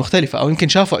يمكن مختلفة، أو يمكن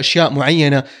شافوا أشياء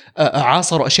معينة،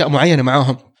 عاصروا أشياء معينة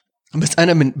معاهم. بس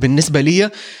أنا بالنسبة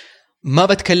لي ما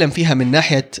بتكلم فيها من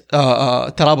ناحية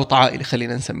ترابط عائلي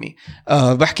خلينا نسميه،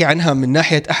 بحكي عنها من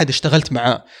ناحية أحد اشتغلت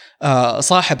معاه،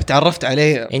 صاحب تعرفت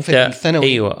عليه في الثانوي.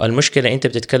 أيوة، المشكلة أنت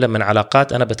بتتكلم من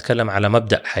علاقات، أنا بتكلم على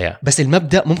مبدأ حياة. بس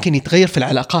المبدأ ممكن يتغير في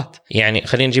العلاقات. يعني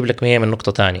خلينا نجيب لك هي من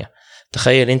نقطة تانية.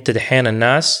 تخيل أنت دحين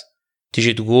الناس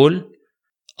تيجي تقول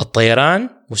الطيران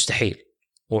مستحيل،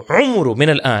 وعمره من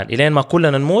الآن إلين ما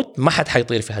كلنا نموت ما حد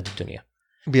حيطير في هذه الدنيا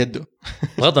بيده.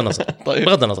 بغض النظر. طيب.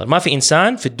 بغض النظر ما في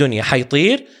إنسان في الدنيا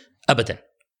حيطير أبدا،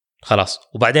 خلاص.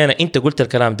 وبعدين أنت قلت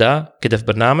الكلام ده كده في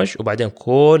برنامج، وبعدين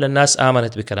كل الناس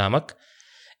آمنت بكلامك.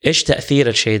 إيش تأثير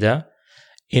الشيء ده؟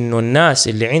 إنه الناس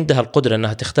اللي عندها القدرة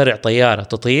أنها تخترع طيارة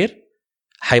تطير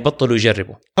حيبطلوا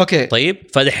يجربوا. أوكي. طيب،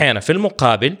 فدحين في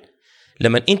المقابل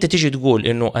لما أنت تيجي تقول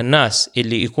إنه الناس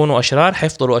اللي يكونوا أشرار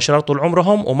حيفضلوا أشرار طول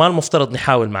عمرهم وما المفترض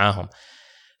نحاول معاهم،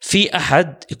 في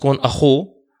أحد يكون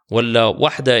أخوه ولا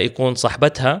واحدة يكون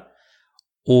صاحبتها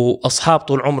وأصحاب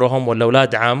طول عمرهم ولا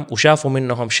أولاد عم وشافوا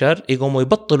منهم شر، يقوموا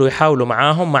يبطلوا يحاولوا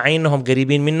معاهم مع إنهم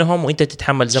قريبين منهم، وإنت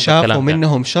تتحمل ذنب الكلام ده. شافوا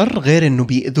منهم شر غير إنه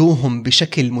بيأذوهم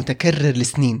بشكل متكرر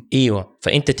لسنين. أيوة،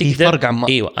 فأنت تقدر.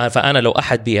 أيوة، فأنا لو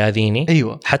أحد بيأذيني،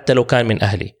 أيوة، حتى لو كان من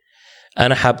أهلي،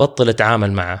 أنا حبطل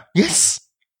أتعامل معه. يس،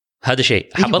 هذا شيء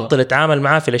حبطل أتعامل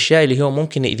معه في الأشياء اللي هو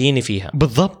ممكن يأذيني فيها.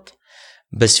 بالضبط.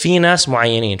 بس في ناس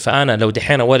معينين، فأنا لو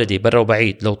دحين ولدي برا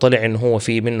وبعيد لو طلع إنه هو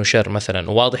في منه شر مثلا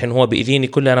وواضح إنه هو بيأذيني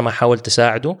كل أنا ما حاولت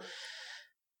أساعده،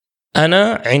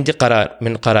 أنا عندي قرار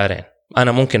من قرارين.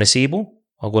 أنا ممكن أسيبه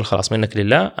وأقول خلاص منك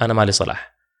لله، أنا مالي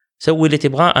صلاح، سوي اللي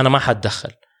تبغاه، أنا ما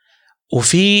حتدخل.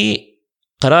 وفي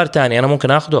قرار تاني أنا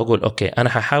ممكن أخده، أقول أوكي أنا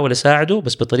ححاول أساعده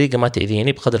بس بطريقة ما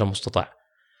تأذيني بقدر المستطاع.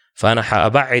 فأنا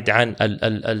حأبعد عن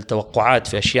التوقعات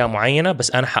في أشياء معينة،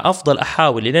 بس أنا حأفضل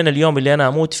أحاول لين اليوم اللي أنا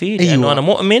أموت فيه. لأنه أيوة. أنا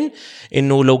مؤمن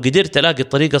إنه لو قدرت ألاقي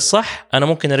الطريقة الصح أنا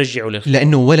ممكن أرجعه للخير.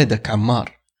 لأنه ولدك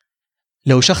عمار،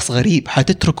 لو شخص غريب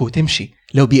حتتركه وتمشي،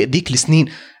 لو بيأذيك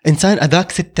لسنين، إنسان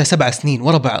أذاك 6-7 سنين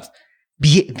ورا بعض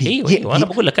بيأذي. أيوة. أنا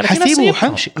بقول لك أنا حسيبه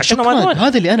وحمشي.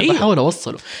 هذا اللي أنا بحاول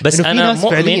أوصله. بس أنا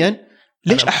فعليا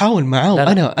ليش أحاول معاه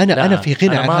وأنا أنا في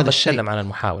غنى عن هذا الشيء. أنا ما بتكلم عن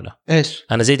المحاولة. إيش؟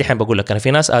 أنا زي دحين بقول لك أنا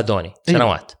في ناس آذوني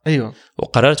سنوات. أيوة.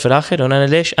 وقررت في الآخر إنه أنا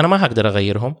ليش أنا ما هقدر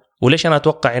أغيرهم، وليش أنا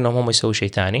أتوقع إنهم هم يسووا شيء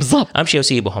تاني. بالضبط. أمشي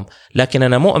وأسيبهم. لكن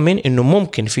أنا مؤمن إنه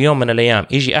ممكن في يوم من الأيام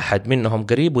يجي أحد منهم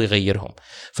قريب ويغيرهم.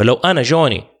 فلو أنا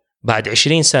جوني بعد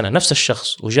 20 سنة نفس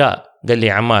الشخص وجاء قال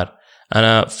لي عمار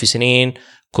أنا في سنين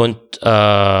كنت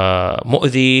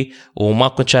مؤذي وما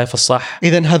كنت شايف الصح،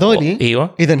 إذن هذولي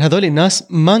أيوة. إذن هذولي الناس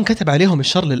ما انكتب عليهم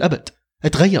الشر للأبد،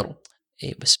 اتغيروا.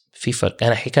 إيه بس في فرق.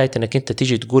 أنا حكاية إنك أنت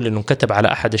تيجي تقول إنه كتب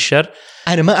على أحد الشر،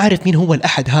 أنا ما أعرف مين هو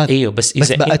الأحد هذا. أيوة بس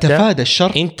إذا بقى أتفادى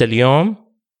الشر. أنت اليوم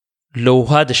لو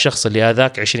هذا الشخص اللي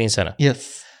أذاك 20 سنة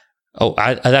يس، أو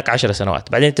أذاك 10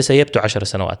 سنوات، بعدين أنت سيبته 10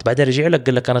 سنوات، بعدين رجع لك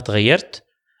قال لك أنا تغيرت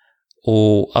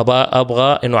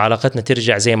وأبغى إنه علاقتنا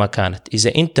ترجع زي ما كانت.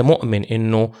 إذا أنت مؤمن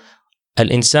إنه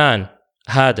الإنسان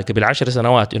هذا قبل 10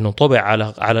 سنوات إنه طبع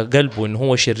على قلبه إنه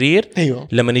هو شرير، أيوة.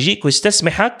 لما يجيك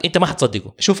ويستسمحك أنت ما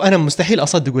حتصدقه. شوف أنا مستحيل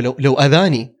أصدقه لو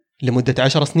أذاني لمدة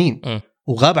 10 سنين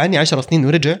وغاب عني 10 سنين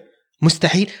ورجع،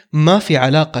 مستحيل. ما في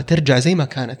علاقة ترجع زي ما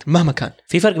كانت مهما كان.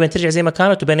 في فرق بين ترجع زي ما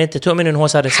كانت وبين أنت تؤمن إنه هو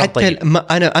صار إنسان طيب.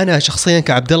 أنا شخصيا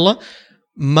كعبد الله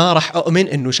ما راح أؤمن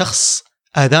إنه شخص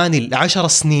أذاني 10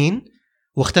 سنين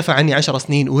واختفى عني 10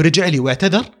 سنين ورجع لي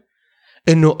واعتذر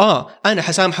إنه أنا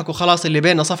حسامحك وخلاص اللي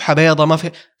بيننا صفحة بيضة، ما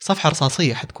في صفحة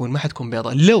رصاصية حتكون، ما حتكون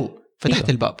بيضة لو فتحت أيوة.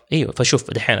 الباب. أيوة.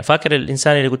 فشوف دحين فاكر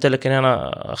الإنسان اللي قلت لك إن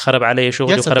أنا خرب علي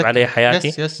شغلي وخرب علي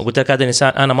حياتي، يس. وقلت لك هذا الإنسان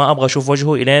أنا ما أبغى أشوف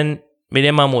وجهه إلين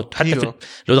ما أموت، حتى أيوة.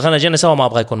 لو دخلنا الجنة سوا ما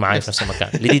أبغى يكون معي في نفس المكان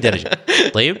لدي درجة.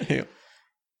 طيب أيوة.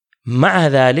 مع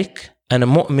ذلك أنا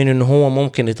مؤمن إنه هو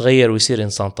ممكن يتغير ويصير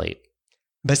إنسان طيب،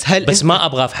 بس ما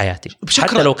أبغى في حياتي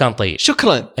حتى لو كان طيب.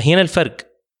 شكرا. هنا الفرق.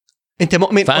 أنت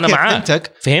مؤمن، فأنا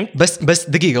معاك، فهمت؟ بس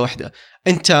دقيقة واحدة.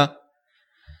 أنت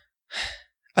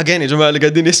أجين يا جماعة اللي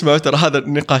قاعدين يسمعوا ترى هذا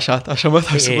النقاشات عشان ما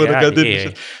تحسبونا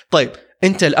قاعدين. طيب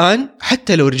أنت الآن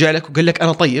حتى لو رجع لك وقال لك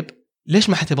أنا طيب، ليش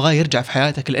ما حتبغاه يرجع في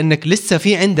حياتك؟ لأنك لسه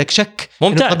في عندك شك.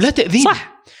 ممتاز. طب لا تأذيني.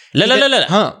 صح.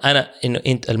 لا. أنا إنه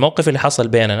أنت الموقف اللي حصل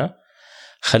بيننا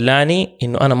خلاني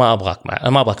إنه أنا ما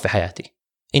أبغاك في حياتي.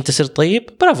 أنت صرت طيب،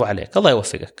 برافو عليك، الله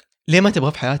يوفقك. ليه ما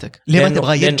تبغى في حياتك؟ ليه ما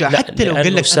تبغى يرجع حتى لو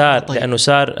قال لك طيب. لأنه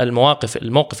صار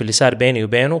الموقف اللي صار بيني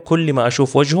وبينه، كل ما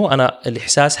أشوف وجهه أنا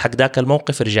الإحساس حق ذاك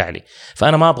الموقف رجع لي،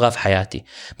 فأنا ما أبغى في حياتي.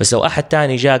 بس لو أحد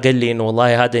تاني جاء قال لي إنه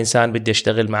والله هذا إنسان بدي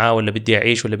أشتغل معاه ولا بدي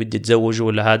أعيش ولا بدي أتزوجه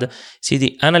ولا هذا،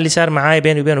 سيدي أنا اللي صار معاي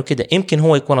بيني وبينه كده، يمكن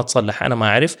هو يكون اتصلح، أنا ما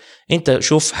أعرف، أنت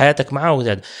شوف حياتك معاه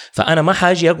وهذا. فأنا ما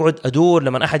حاجي أقعد أدور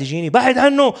لما أحد يجيني بعد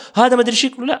عنه هذا ما أدري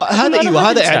شكله، لا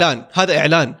هذا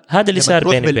إعلان، هذا اللي صار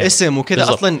بيني بالاسم وكذا.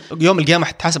 أصلا يوم القيامه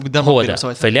حتحاسب قدام هو ربنا.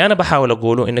 ده. فاللي انا بحاول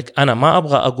اقوله انك انا ما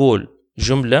ابغى اقول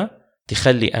جمله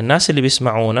تخلي الناس اللي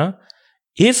بيسمعونا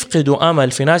يفقدوا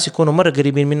امل في ناس يكونوا مره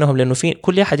قريبين منهم، لانه في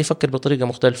كل احد يفكر بطريقه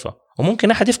مختلفه،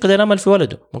 وممكن احد يفقد الامل في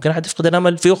ولده، ممكن احد يفقد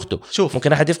الامل في اخته، شوف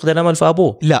ممكن احد يفقد الامل في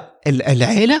ابوه. لا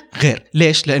العيله غير.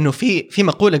 ليش؟ لانه في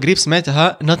مقوله قريب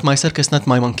سمعتها not my circus not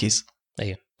my monkeys.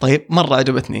 ايوه طيب مره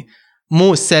عجبتني.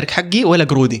 مو السيرك حقي ولا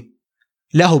قرودي،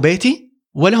 لا هو بيتي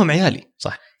ولا هم عيالي.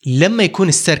 صح. لما يكون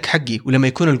السيرك حقي ولما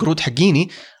يكون القرود حقيني،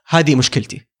 هذه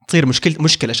مشكلتي، تصير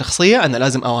مشكله شخصيه انا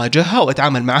لازم اواجهها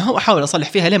واتعامل معها واحاول اصلح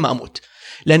فيها لين ما اموت،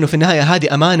 لانه في النهايه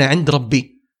هذه امانه عند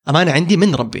ربي، امانه عندي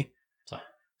من ربي. صح.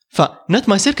 ف not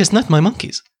my circus not my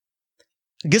monkeys.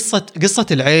 قصه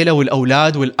العيله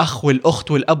والاولاد والاخ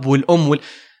والاخت والاب والام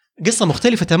قصه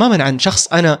مختلفه تماما عن شخص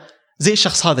انا زي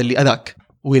الشخص هذا اللي اذاك،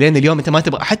 ولين اليوم انت ما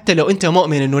تبغى، حتى لو انت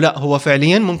مؤمن انه لا هو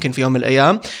فعليا ممكن في يوم من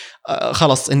الايام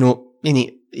خلاص انه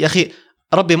يعني يا اخي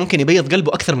ربي ممكن يبيض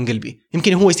قلبه اكثر من قلبي،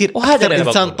 يمكن هو يصير اكثر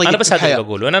انسان طيب. انا بس هذا اللي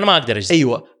بقوله، انا ما اقدر اجزم.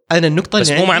 ايوه انا النقطه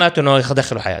بس مو معناته انه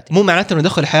يدخله حياتي، مو معناته انه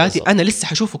يدخل حياتي بالضبط. انا لسه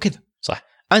حشوفه كذا. صح.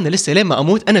 انا لسه لين ما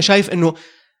اموت انا شايف انه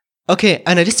اوكي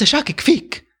انا لسه شاكك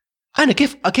فيك، انا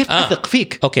كيف اثق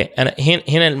فيك. اوكي انا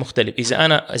هنا المختلف. اذا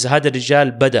هذا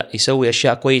الرجال بدا يسوي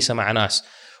اشياء كويسه مع ناس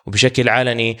وبشكل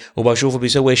علني وبشوفه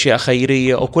بيسوي اشياء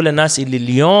خيريه، وكل الناس اللي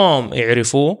اليوم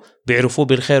بيعرفوه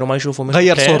بالخير وما يشوفوا منه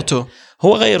غير خير، صورته،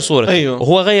 هو غير صورته. أيوه.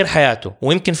 وهو غير حياته،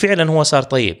 ويمكن فعلا هو صار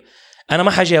طيب. انا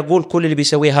ما حاجي اقول كل اللي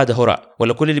بيسويه هذا هراء،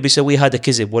 ولا كل اللي بيسويه هذا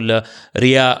كذب ولا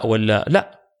رياء ولا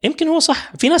لا. يمكن هو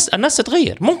صح، في الناس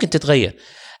تتغير، ممكن تتغير.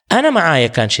 انا معايا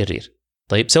كان شرير،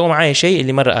 طيب سوى معايا شيء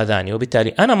اللي مرة اذاني، وبالتالي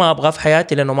انا ما ابغاه في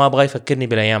حياتي لانه ما ابغاه يفكرني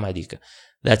بالايام هذيك.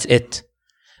 That's it.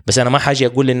 بس انا ما حاجي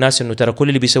اقول للناس انه ترى كل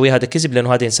اللي بيسويه هذا كذب،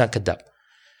 لانه هذا انسان كذاب،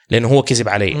 لانه هو كذب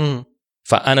علي.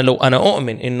 فانا لو انا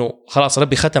اؤمن انه خلاص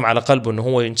ربي ختم على قلبه انه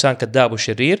هو انسان كذاب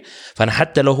وشرير، فانا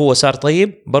حتى لو هو صار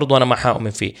طيب برضو انا ما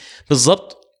حاؤمن فيه.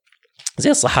 بالضبط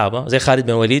زي الصحابه، زي خالد بن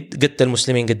الوليد قتل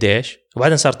المسلمين قديش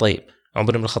وبعدين صار طيب،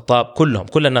 عمر بن الخطاب،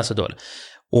 كل الناس هذول.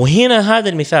 وهنا هذا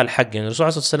المثال حق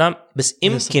الرسول صلى الله عليه وسلم. بس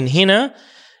يمكن هنا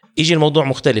يجي الموضوع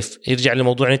مختلف، يرجع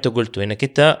للموضوع اللي انت قلته، انك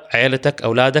انت عائلتك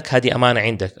اولادك هذه امانه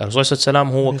عندك. الرسول صلى الله عليه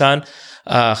وسلم هو كان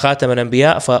خاتم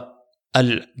الانبياء،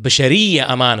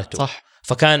 فالبشريه امانته. صح.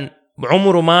 فكان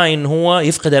عمره ما ان هو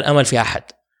يفقد الامل في احد،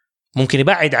 ممكن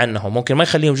يبعد عنهم، ممكن ما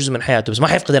يخليهم جزء من حياته، بس ما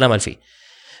حيفقد الامل فيه.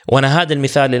 وانا هذا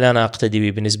المثال اللي انا اقتدي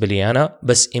به بالنسبه لي انا.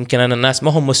 بس يمكن انا الناس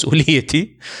ما هم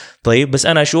مسؤوليتي، طيب بس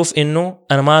انا اشوف انه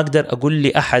انا ما اقدر اقول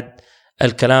لأحد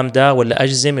الكلام ده ولا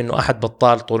اجزم انه احد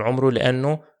بطال طول عمره،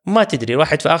 لانه ما تدري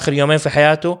الواحد في آخر يومين في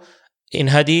حياته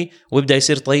ينهدي ويبدأ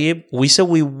يصير طيب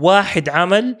ويسوي واحد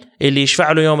عمل اللي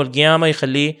يشفع له يوم القيامة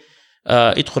يخليه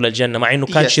يدخل الجنة، مع إنه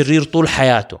كان شرير طول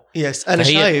حياته. أنا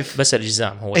شايف بس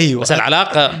الإجزام هو أيوة. بس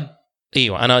العلاقة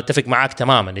أيوة أنا أتفق معاك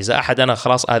تماما. إذا أحد أنا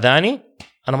خلاص آذاني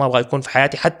أنا ما أبغى يكون في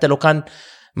حياتي حتى لو كان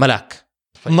ملاك.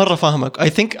 مرة فاهمك.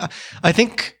 I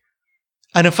think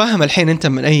أنا فاهم الحين أنت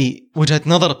من أي وجهة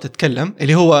نظر بتتكلم،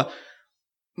 اللي هو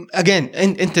again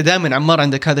انت دائما عمار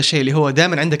عندك هذا الشيء اللي هو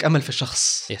دائما عندك امل في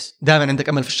الشخص. دائما عندك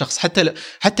امل في الشخص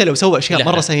حتى لو سوى اشياء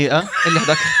مره سيئه الا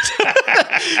هذاك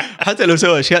حتى لو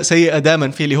سوى اشياء سيئه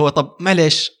دائما في اللي هو طب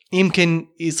معليش يمكن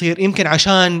يصير، يمكن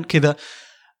عشان كذا.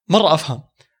 مره افهم.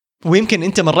 ويمكن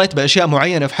انت مريت باشياء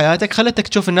معينه في حياتك خلتك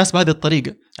تشوف الناس بهذه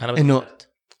الطريقه، انه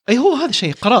اي هو هذا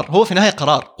الشيء قرار، هو في النهايه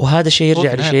قرار. وهذا الشيء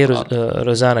يرجع لشيء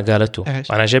روزانا قالته،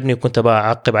 انا عجبني وكنت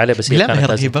بعقب عليه بس هي كانت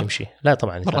لازم تمشي. لا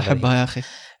طبعا مره احبها يا اخي.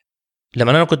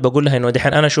 لما انا كنت بقول لها انه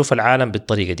دحين انا اشوف العالم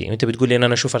بالطريقه دي، وانت بتقول لي ان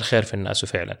انا اشوف الخير في الناس،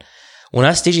 وفعلا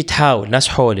وناس تيجي تحاول، ناس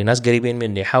حولي، ناس قريبين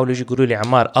مني يحاولوا يجي يقولوا لي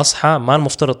عمار اصحى، ما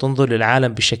المفترض تنظر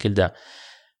للعالم بالشكل ده.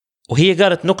 وهي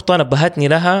قالت نقطه نبهتني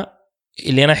لها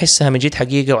اللي انا احسها من جد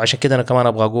حقيقه، وعشان كده انا كمان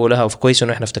ابغى اقولها، وكويس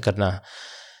انه احنا افتكرناها.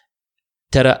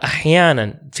 ترى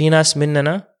احيانا في ناس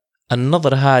مننا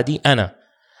النظره هذه، انا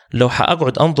لو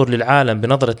حأقعد أنظر للعالم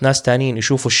بنظرة ناس تانيين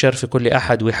يشوفوا الشر في كل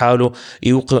أحد ويحاولوا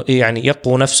يعني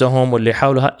يقوا نفسهم واللي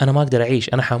يحاولوا، أنا ما أقدر أعيش،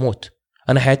 أنا حموت،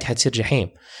 أنا حياتي حتصير جحيم.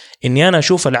 إني أنا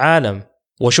أشوف العالم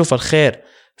وأشوف الخير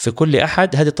في كل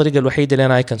أحد، هذه الطريقة الوحيدة اللي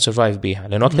أنا I can survive بيها،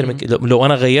 لأنه أكثر من لو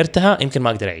أنا غيرتها يمكن ما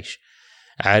أقدر أعيش،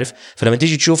 عارف. فلما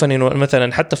تيجي تشوف إنه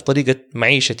مثلا حتى في طريقة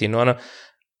معيشتي، إنه أنا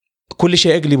كل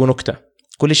شيء أقلبه نكتة،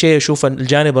 كل شيء أشوف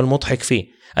الجانب المضحك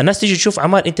فيه. الناس تيجي تشوف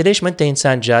عمار أنت ليش ما أنت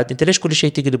إنسان جاد، أنت ليش كل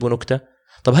شيء تقلبه نكتة؟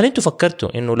 طب هل أنتوا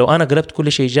فكرتوا إنه لو أنا قلبت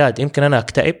كل شيء جاد يمكن أنا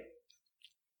أكتئب؟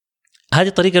 هذه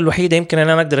الطريقة الوحيدة يمكن أن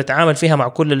أنا أقدر أتعامل فيها مع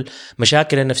كل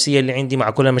المشاكل النفسية اللي عندي، مع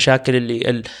كل المشاكل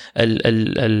اللي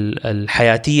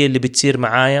الحياتية اللي بتصير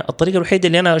معايا. الطريقة الوحيدة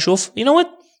اللي أنا أشوف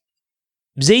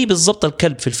زي بالضبط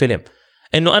الكلب في الفيلم،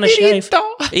 إنه أنا شايف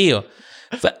ايوه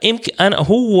فيمكن انا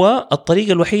هو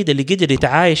الطريقه الوحيده اللي قدر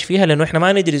يتعايش فيها، لانه احنا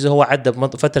ما ندري اذا هو عدى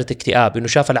بفتره اكتئاب انه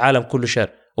شاف العالم كله شر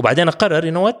وبعدين قرر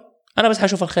انه انا بس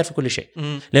حشوف الخير في كل شيء،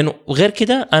 لانه غير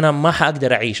كده انا ما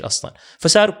حقدر اعيش اصلا.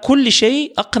 فصار كل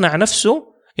شيء اقنع نفسه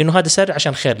انه هذا سر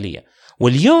عشان خير لي.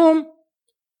 واليوم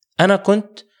انا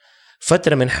كنت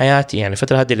فتره من حياتي، يعني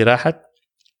فتره هذه اللي راحت،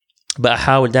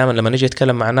 بحاول دائما لما نجي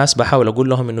اتكلم مع الناس بحاول اقول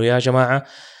لهم انه يا جماعه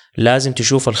لازم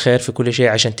تشوف الخير في كل شيء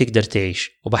عشان تقدر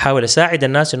تعيش. وبحاول اساعد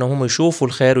الناس انهم هم يشوفوا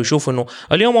الخير ويشوفوا انه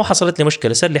اليوم حصلت لي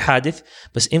مشكله، صار لي حادث،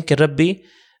 بس يمكن ربي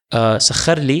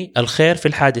سخر لي الخير في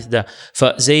الحادث ده.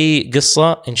 فزي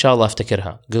قصه ان شاء الله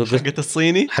افتكرها، حقت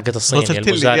الصيني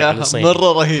المزارع الصيني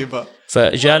مره رهيبه.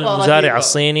 فجاء المزارع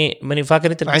الصيني، ماني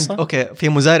فاكر انت القصه؟ اوكي، في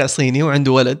مزارع صيني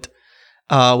وعنده ولد،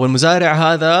 والمزارع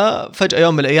هذا فجاه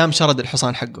يوم من الايام شرد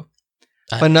الحصان حقه.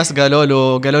 فالناس قالوا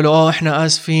له احنا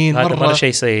اسفين، مره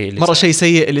شيء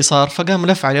سيء اللي صار. فقام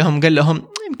لف عليهم قال لهم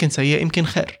يمكن سيء يمكن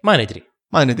خير، ما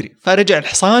ندري. فرجع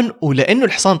الحصان، ولانه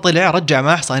الحصان طلع رجع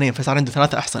معه حصانين، فصار عنده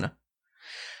 3 أحصنة.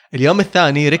 اليوم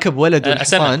الثاني ركب ولد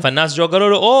الحصان، فالناس جو قالوا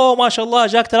له اوه ما شاء الله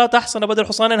جاك 3 أحصنة بدل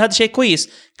حصانين، هذا شيء كويس.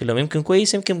 قال لهم يمكن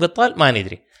كويس يمكن بطال، ما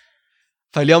ندري.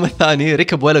 فاليوم الثاني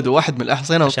ركب ولده واحد من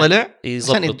الأحصنة وطلع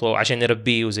يضبطه عشان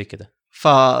يربيه وزي كده.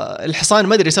 فالحصان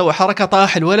ما ادري سوى حركه،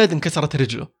 طاح الولد انكسرت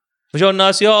رجله. فجوا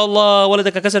الناس يا الله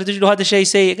ولدك كسرت رجله، هذا شيء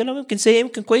سيء. قال لهم يمكن سيء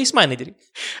يمكن كويس، ما ندري.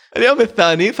 اليوم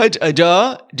الثاني فجأة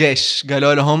جاء جيش،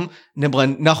 قالوا لهم نبغى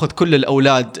ناخذ كل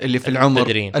الأولاد اللي في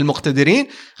العمر المقتدرين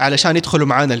علشان يدخلوا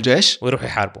معانا الجيش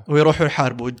ويروحوا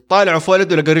يحاربوا. طالعوا في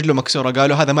ولده لقى رجله مكسورة،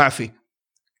 قالوا هذا معفي،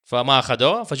 فما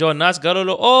أخذوه. فجوا الناس قالوا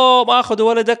له أوه ما أخذوا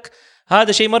ولدك،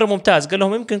 هذا شيء مرة ممتاز. قال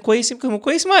لهم يمكن كويس يمكن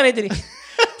كويس، ما ندري.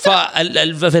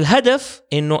 فالهدف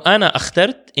إنه أنا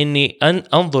اخترت إني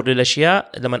أنظر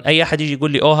للأشياء. لما أي أحد يجي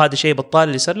يقول لي أوه هذا شيء بطال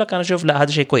اللي صار لك، أنا أشوف لا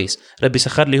هذا شيء كويس، ربي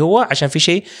سخر لي هو عشان في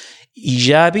شيء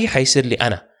إيجابي حيصير لي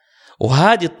أنا.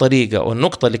 وهذه الطريقة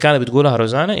والنقطة اللي كانت بتقولها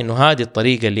روزانا، إنه هذه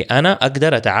الطريقة اللي أنا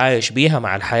أقدر أتعايش بيها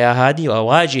مع الحياة هذه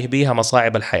وأواجه بيها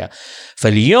مصاعب الحياة.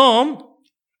 فاليوم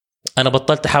أنا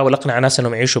بطلت أحاول أقنع ناس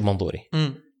إنهم يعيشوا بمنظوري.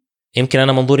 يمكن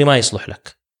أنا منظوري ما يصلح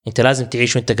لك، انت لازم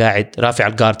تعيش وانت قاعد رافع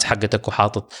الجاردز حقتك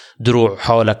وحاطط دروع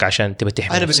حولك عشان تبى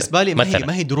تحمي انا نفسك. بالنسبه لي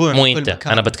ما هي دروع مو انت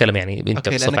مكان. انا بتكلم يعني انت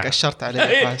لانك اشرت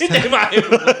عليه.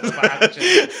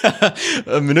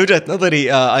 من وجهه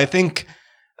نظري اي ثينك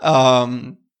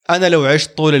انا لو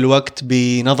عشت طول الوقت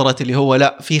بنظره اللي هو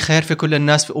لا في خير في كل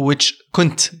الناس، which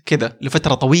كنت كذا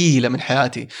لفتره طويله من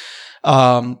حياتي،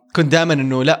 كنت دائما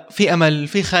انه لا في امل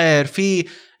في خير في.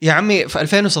 يا عمي في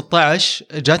 2016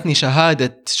 جاتني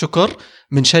شهادة شكر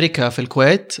من شركة في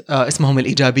الكويت اسمهم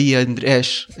الإيجابية ندري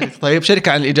إيش. طيب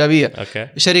شركة عن الإيجابية.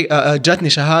 شركة جاتني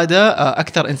شهادة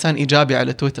أكثر إنسان إيجابي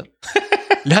على تويتر.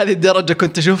 لهذه الدرجة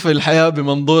كنت أشوف الحياة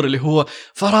بمنظور اللي هو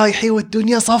فرايحي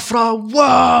والدنيا صفرة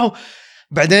واو.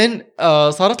 بعدين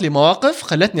صارت لي مواقف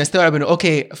خلتني استوعب انه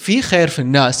اوكي في خير في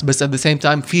الناس، بس at the same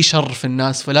time في شر في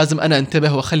الناس، فلازم انا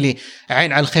انتبه واخلي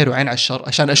عين على الخير وعين على الشر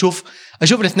عشان اشوف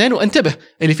الاثنين وانتبه.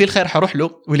 اللي فيه الخير حروح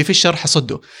له واللي فيه الشر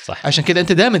حصده. صح. عشان كذا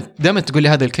انت دائما تقول لي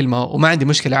هذه الكلمه وما عندي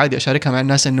مشكله عادي اشاركها مع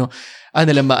الناس، انه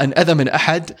انا لما انأذى من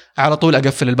احد على طول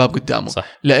اقفل الباب قدامه. صح.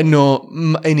 لانه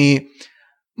يعني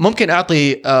ممكن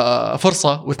اعطي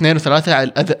فرصه واثنين وثلاثه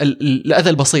على الاذى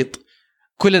البسيط.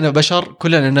 كلنا بشر،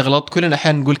 كلنا نغلط، كلنا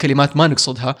أحيانا نقول كلمات ما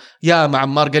نقصدها. يا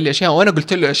عمار قال لي أشياء وأنا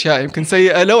قلت له أشياء يمكن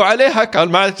سيئة لو عليها كان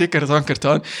معي في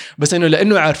كرتون، بس إنه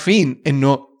لأنه عارفين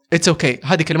إنه it's okay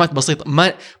هذه كلمات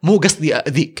بسيطة، مو قصدي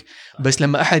أذيك. بس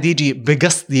لما أحد يجي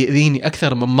بقصد يأذيني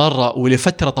أكثر من مرة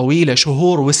ولفترة طويلة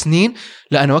شهور وسنين،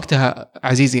 لا أنا وقتها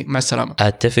عزيزي مع السلامة.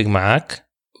 أتفق معك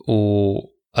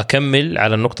وأكمل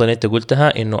على النقطة اللي أنت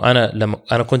قلتها، إنه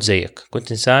أنا كنت زيك،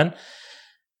 كنت إنسان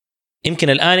يمكن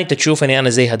الآن أنت تشوفني أنا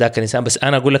زي هذاك الإنسان، بس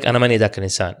أنا أقول لك أنا ماني ذاك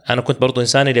الإنسان. أنا كنت برضو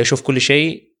إنسان اللي أشوف كل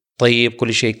شيء طيب،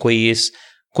 كل شيء كويس،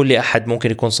 كل أحد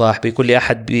ممكن يكون صاحبي، كل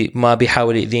أحد ما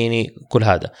بيحاول يأذيني، كل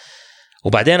هذا.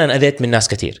 وبعدين أنا أذيت من ناس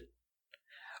كتير،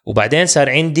 وبعدين صار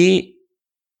عندي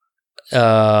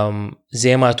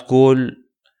زي ما تقول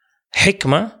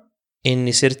حكمة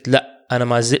إني صرت لا أنا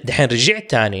ما دحين رجعت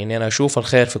تاني إني أنا أشوف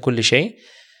الخير في كل شيء،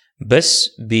 بس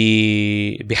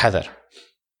بحذر.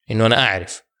 إنه أنا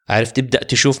عرفت تبدأ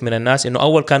تشوف من الناس إنه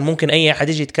أول كان ممكن أي أحد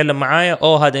يجي يتكلم معايا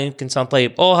هذا يمكن إنسان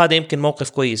طيب، هذا يمكن موقف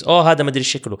كويس، هذا ما أدري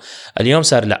شكله. اليوم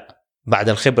صار لا، بعد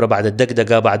الخبرة، بعد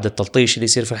الدقدقة، بعد التلطيش اللي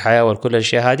يصير في الحياة وكل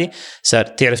الأشياء هذه، صار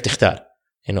تعرف تختار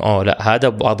إنه لا هذا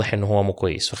واضح إنه هو مو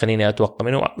كويس، فخليني أتوقع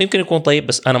منه. يمكن يكون طيب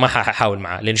بس أنا ما ححاول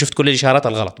معه لأن شفت كل الإشارات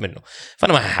الغلط منه،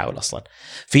 فأنا ما ححاول أصلا.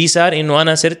 في صار إنه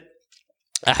أنا صرت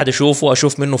أحد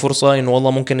أشوف منه فرصة إنه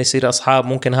والله ممكن يصير أصحاب،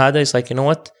 ممكن هذا يصير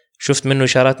نوت، شفت منه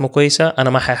إشارات مو كويسة، أنا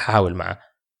ما ححاول معه.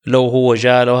 لو هو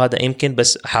جاء لو هذا يمكن،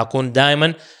 بس حكون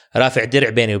دائما رافع درع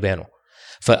بيني وبينه.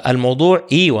 فالموضوع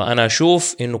ايوه انا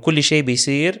اشوف انه كل شيء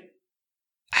بيصير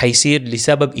حيصير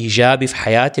لسبب ايجابي في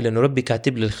حياتي، لانه ربي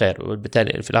كاتب لي الخير،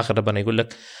 وبالتالي في الاخر ربنا يقول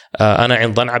لك انا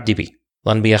عند ظن عبدي بي،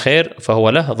 ظن بي خير فهو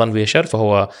له، ظن بي شر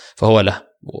فهو له،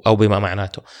 او بما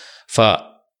معناته.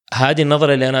 فهذه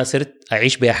النظره اللي انا صرت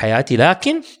اعيش بها حياتي،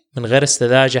 لكن من غير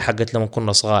السذاجه حقت لما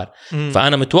كنا صغار.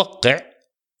 فانا متوقع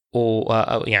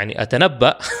ويعني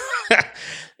اتنبأ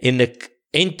انك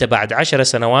انت بعد 10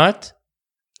 سنوات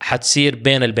حتصير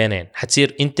بين البينين،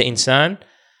 حتصير انت انسان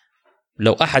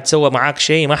لو احد سوى معاك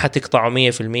شيء ما حتقطعه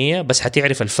 100%، بس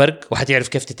حتعرف الفرق وحتعرف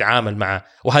كيف تتعامل معه.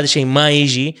 وهذا شيء ما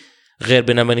يجي غير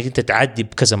بينما انك انت تعدي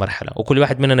بكذا مرحله، وكل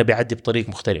واحد مننا بيعدي بطريق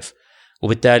مختلف،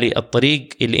 وبالتالي الطريق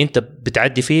اللي انت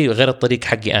بتعدي فيه غير الطريق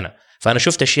حقي انا. فانا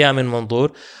شفت اشياء من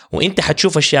منظور، وانت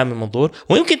حتشوف اشياء من منظور،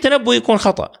 ويمكن تنبؤ يكون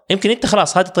خطا، يمكن انت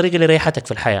خلاص هذه الطريقه اللي ريحتك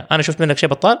في الحياه، انا شفت منك شيء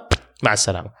بطال مع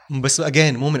السلامه. بس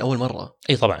اجين مو من اول مره.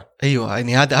 اي طبعا. ايوه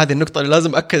يعني هذه النقطه اللي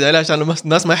لازم اكد عليها عشان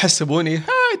الناس ما يحسبوني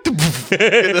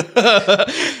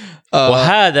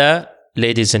وهذا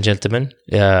ladies and gentlemen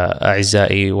يا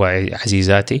أعزائي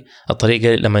وعزيزاتي،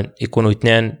 الطريقة لما يكونوا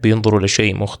اثنين بينظروا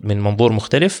لشيء من منظور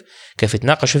مختلف كيف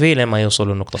يتناقشوا فيه لما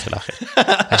يوصلوا النقطة في الآخر.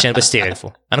 عشان بس تعرفوا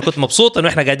أنا كنت مبسوط إنه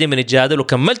إحنا قاعدين بنتجادل،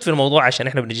 وكملت في الموضوع عشان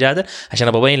إحنا بنتجادل، عشان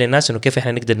أبين للناس إنه كيف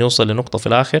إحنا نقدر نوصل لنقطة في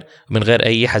الآخر من غير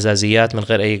أي حزازيات، من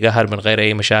غير أي قهر، من غير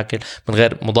أي مشاكل، من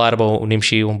غير مضاربة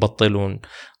ونمشي ونبطل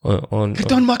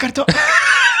كرتون ما كرتون.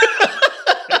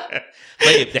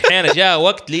 طيب دحين جاء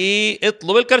وقت لي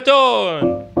اطلب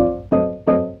الكرتون.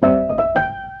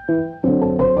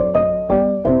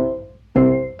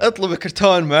 اطلب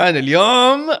الكرتون معنا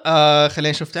اليوم. خلينا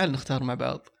نشوف، تعال نختار مع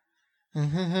بعض.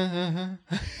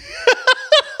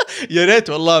 يا ريت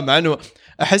والله، مع انه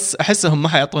احسهم ما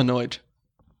حيعطونا وجه.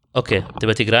 اوكي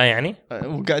تبى تقرا يعني؟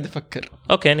 وقاعد افكر.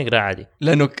 اوكي نقرا عادي،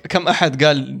 لانه كم احد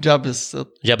قال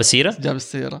جاب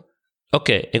السيره.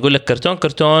 اوكي يقول لك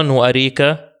كرتون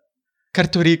واريكا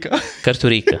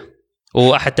كرتوريكا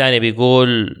واحد تاني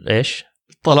بيقول ايش؟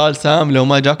 طلال سام لو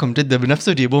ما جاكم جدة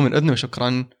بنفسه جيبوه من اذنه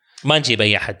وشكرا. ما نجيب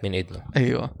اي احد من اذنه.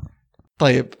 ايوه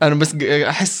طيب انا بس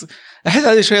احس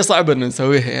هذه شويه صعبه انه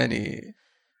نسويها يعني.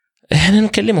 احنا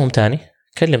نكلمهم تاني،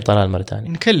 كلم طلال مره تاني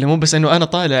نكلمه، بس انه انا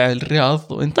طالع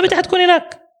الرياض وانت طيب انت حتكون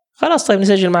هناك خلاص. طيب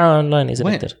نسجل معاه اونلاين اذا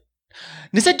بتقدر.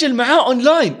 نسجل معاه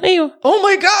اونلاين؟ ايوه. اوه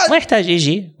ماي جاد، ما يحتاج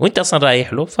يجي وانت اصلا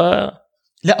رايح له.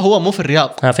 لا هو مو في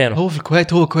الرياض. فين هو في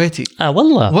الكويت. هو كويتي.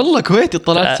 والله كويتي.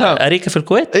 طلعت سام اريكا في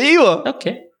الكويت. ايوه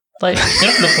اوكي طيب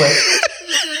نروح للكويت.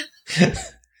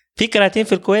 في كراتين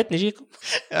في الكويت نجيكم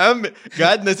يا عمي.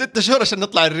 قعدنا 6 شهور عشان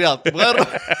نطلع الرياض.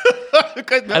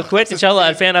 الكويت ان شاء الله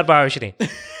 2024.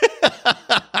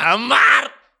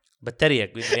 عمار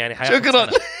بتريق يعني شكرا.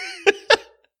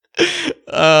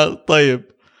 طيب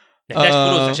نحتاج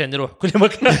فلوس عشان نروح كل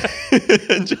مكان.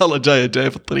 ان شاء الله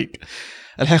جاي في الطريق.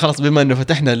 الحين خلاص بما انه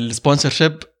فتحنا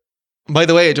السبونسرشيب، باي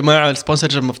ذا واي يا جماعه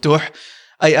السبونسرشيب مفتوح.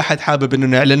 اي احد حابب انه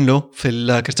نعلن له في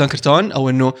الكرتون او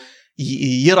انه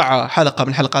يرعى حلقه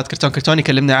من حلقات كرتون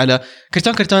يكلمنا على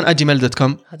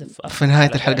كرتون@gmail.com. في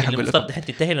نهايه الحلقه حقول لكم دحين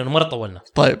تنتهي لانه مره طولنا.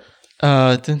 طيب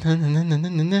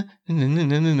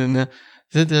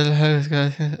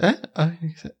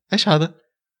ايش هذا؟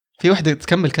 في وحده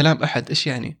تكمل كلام احد، ايش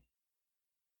يعني؟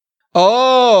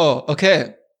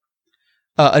 اوكي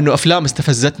انه افلام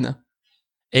استفزتنا.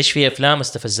 ايش في افلام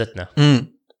استفزتنا؟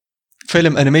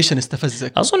 فيلم انيميشن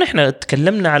استفزك؟ اظن احنا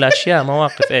تكلمنا على اشياء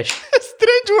مواقف. ايش؟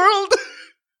 سترينج وورلد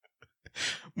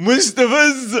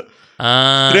مستفز.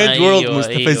 سترينج وورلد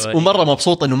مستفز. ومره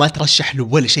مبسوط انه ما ترشح له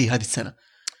ولا شيء هذه السنه.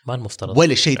 ما المفترض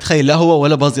ولا شيء. تخيل، لا هو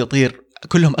ولا باز يطير،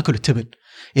 كلهم اكلوا التبن.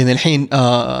 يعني الحين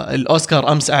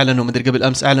الاوسكار امس اعلنوا، مدري قبل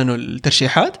امس اعلنوا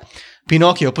الترشيحات: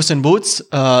 بينوكيو، بوس ان بوتس،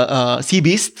 سي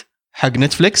بيست حق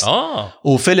نتفليكس،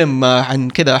 وفيلم عن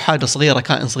كذا حاجه صغيره،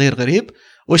 كائن صغير غريب.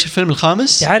 وايش الفيلم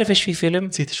الخامس؟ تعرف ايش في فيلم؟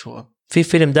 نسيت شو. في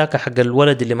فيلم ذاك حق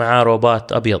الولد اللي معاه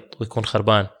روبوت ابيض ويكون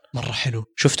خربان، مره حلو.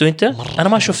 شفته انت؟ انا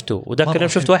ما شفته، وذاك اليوم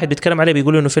شفت واحد بيتكلم عليه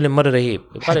بيقولوا انه فيلم مره رهيب.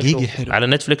 حقيقي حلو. على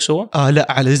نتفليكس هو؟ لا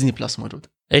على ديزني بلس موجود.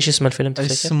 ايش اسم الفيلم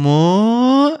تفتكر؟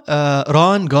 اسمه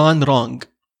رون جون رونج.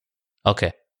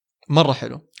 اوكي مره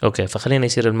حلو. اوكي فخلينا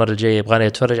يصير المره الجايه يبغاني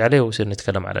اتفرج عليه ويصير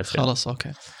نتكلم على الفيلم. خلاص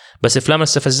اوكي. بس افلام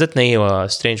استفزتنا ايوه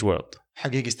سترينج وورلد.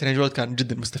 حقيقي سترينج وورلد كان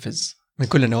جدا مستفز من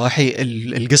كل النواحي.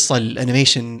 القصه،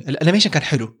 الانيميشن كان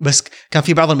حلو، بس كان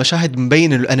في بعض المشاهد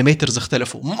مبين انه الانيميترز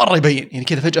اختلفوا مره. يبين يعني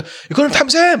كذا فجاه يكونوا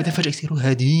متحمسين، بعدين فجاه يصيروا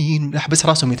هادين، بس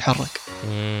راسهم يتحرك.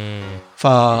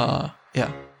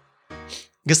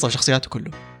 قصه وشخصياته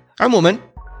كله. عموما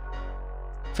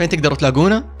فين تقدروا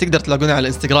تلاقونا؟ تقدروا تلاقونا على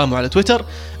الانستغرام وعلى تويتر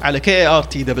على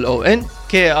KARTON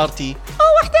KART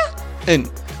واحده ان.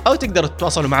 أو تقدروا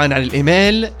تتواصلوا معنا على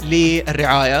الإيميل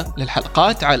للرعاية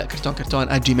للحلقات على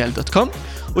كرتون@gmail.com.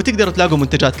 وتقدروا تلاقوا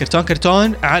منتجات كرتون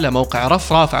كرتون على موقع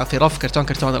رافع في رف كرتون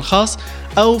كرتون الخاص،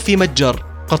 أو في متجر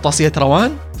قرطاسية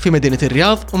روان في مدينة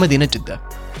الرياض ومدينة جدة.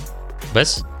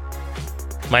 بس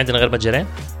ما عندنا غير متجرين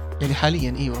يعني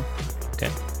حاليا. ايوه اوكي.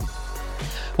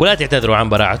 ولا تعتذروا عن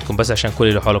براعتكم بس عشان كل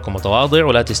اللي حولكم متواضع،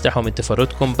 ولا تستحوا من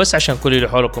تفردكم بس عشان كل اللي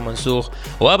حولكم منسوخ،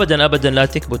 وابدا ابدا لا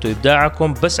تكبتوا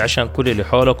ابداعكم بس عشان كل اللي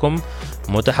حولكم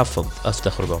متحفظ.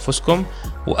 افتخروا بانفسكم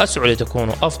واسعوا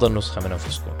لتكونوا افضل نسخه من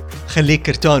انفسكم. خليك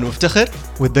كرتون وافتخر،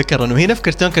 وتذكر انه هنا في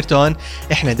كرتون كرتون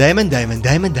احنا دايما دايما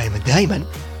دايما دايما دايما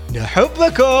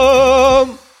نحبكم.